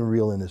anyone in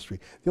real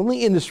industry. The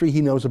only industry he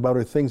knows about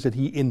are things that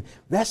he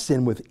invests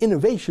in with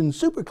innovation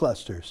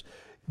superclusters,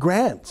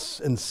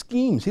 grants and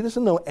schemes. He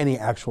doesn't know any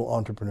actual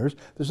entrepreneurs.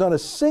 There's not a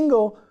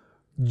single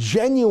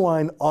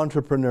genuine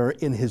entrepreneur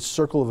in his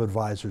circle of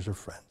advisors or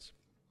friends.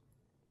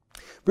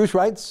 Bruce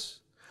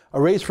writes,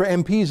 a raise for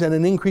MPs and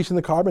an increase in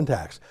the carbon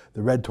tax.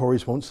 The Red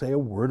Tories won't say a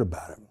word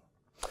about it.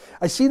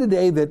 I see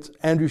today that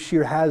Andrew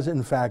Scheer has,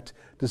 in fact,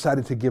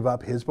 decided to give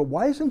up his, but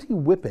why isn't he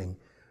whipping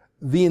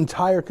the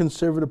entire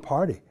Conservative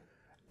Party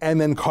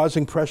and then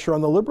causing pressure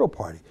on the Liberal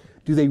Party?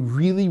 Do they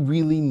really,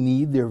 really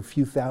need their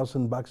few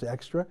 $1,000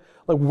 extra?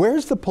 Like,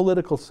 where's the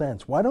political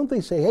sense? Why don't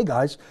they say, hey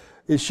guys,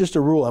 it's just a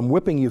rule. I'm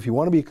whipping you. If you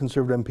want to be a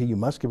Conservative MP, you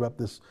must give up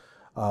this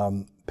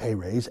pay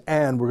raise,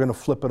 and we're going to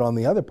flip it on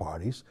the other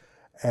parties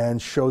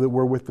and show that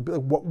we're with the...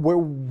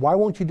 Why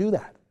won't you do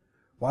that?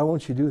 Why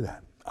won't you do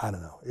that? I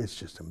don't know. It's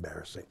just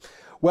embarrassing.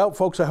 Well,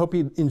 folks, I hope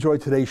you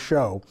enjoyed today's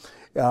show.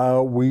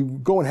 We're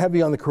going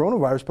heavy on the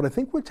coronavirus, but I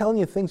think we're telling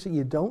you things that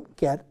you don't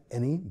get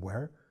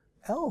anywhere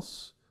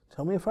else.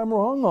 Tell me if I'm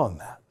wrong on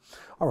that.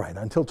 All right,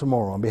 until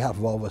tomorrow, on behalf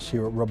of all of us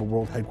here at Rebel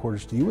World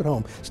Headquarters, to you at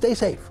home, stay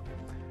safe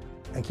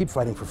and keep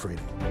fighting for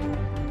freedom.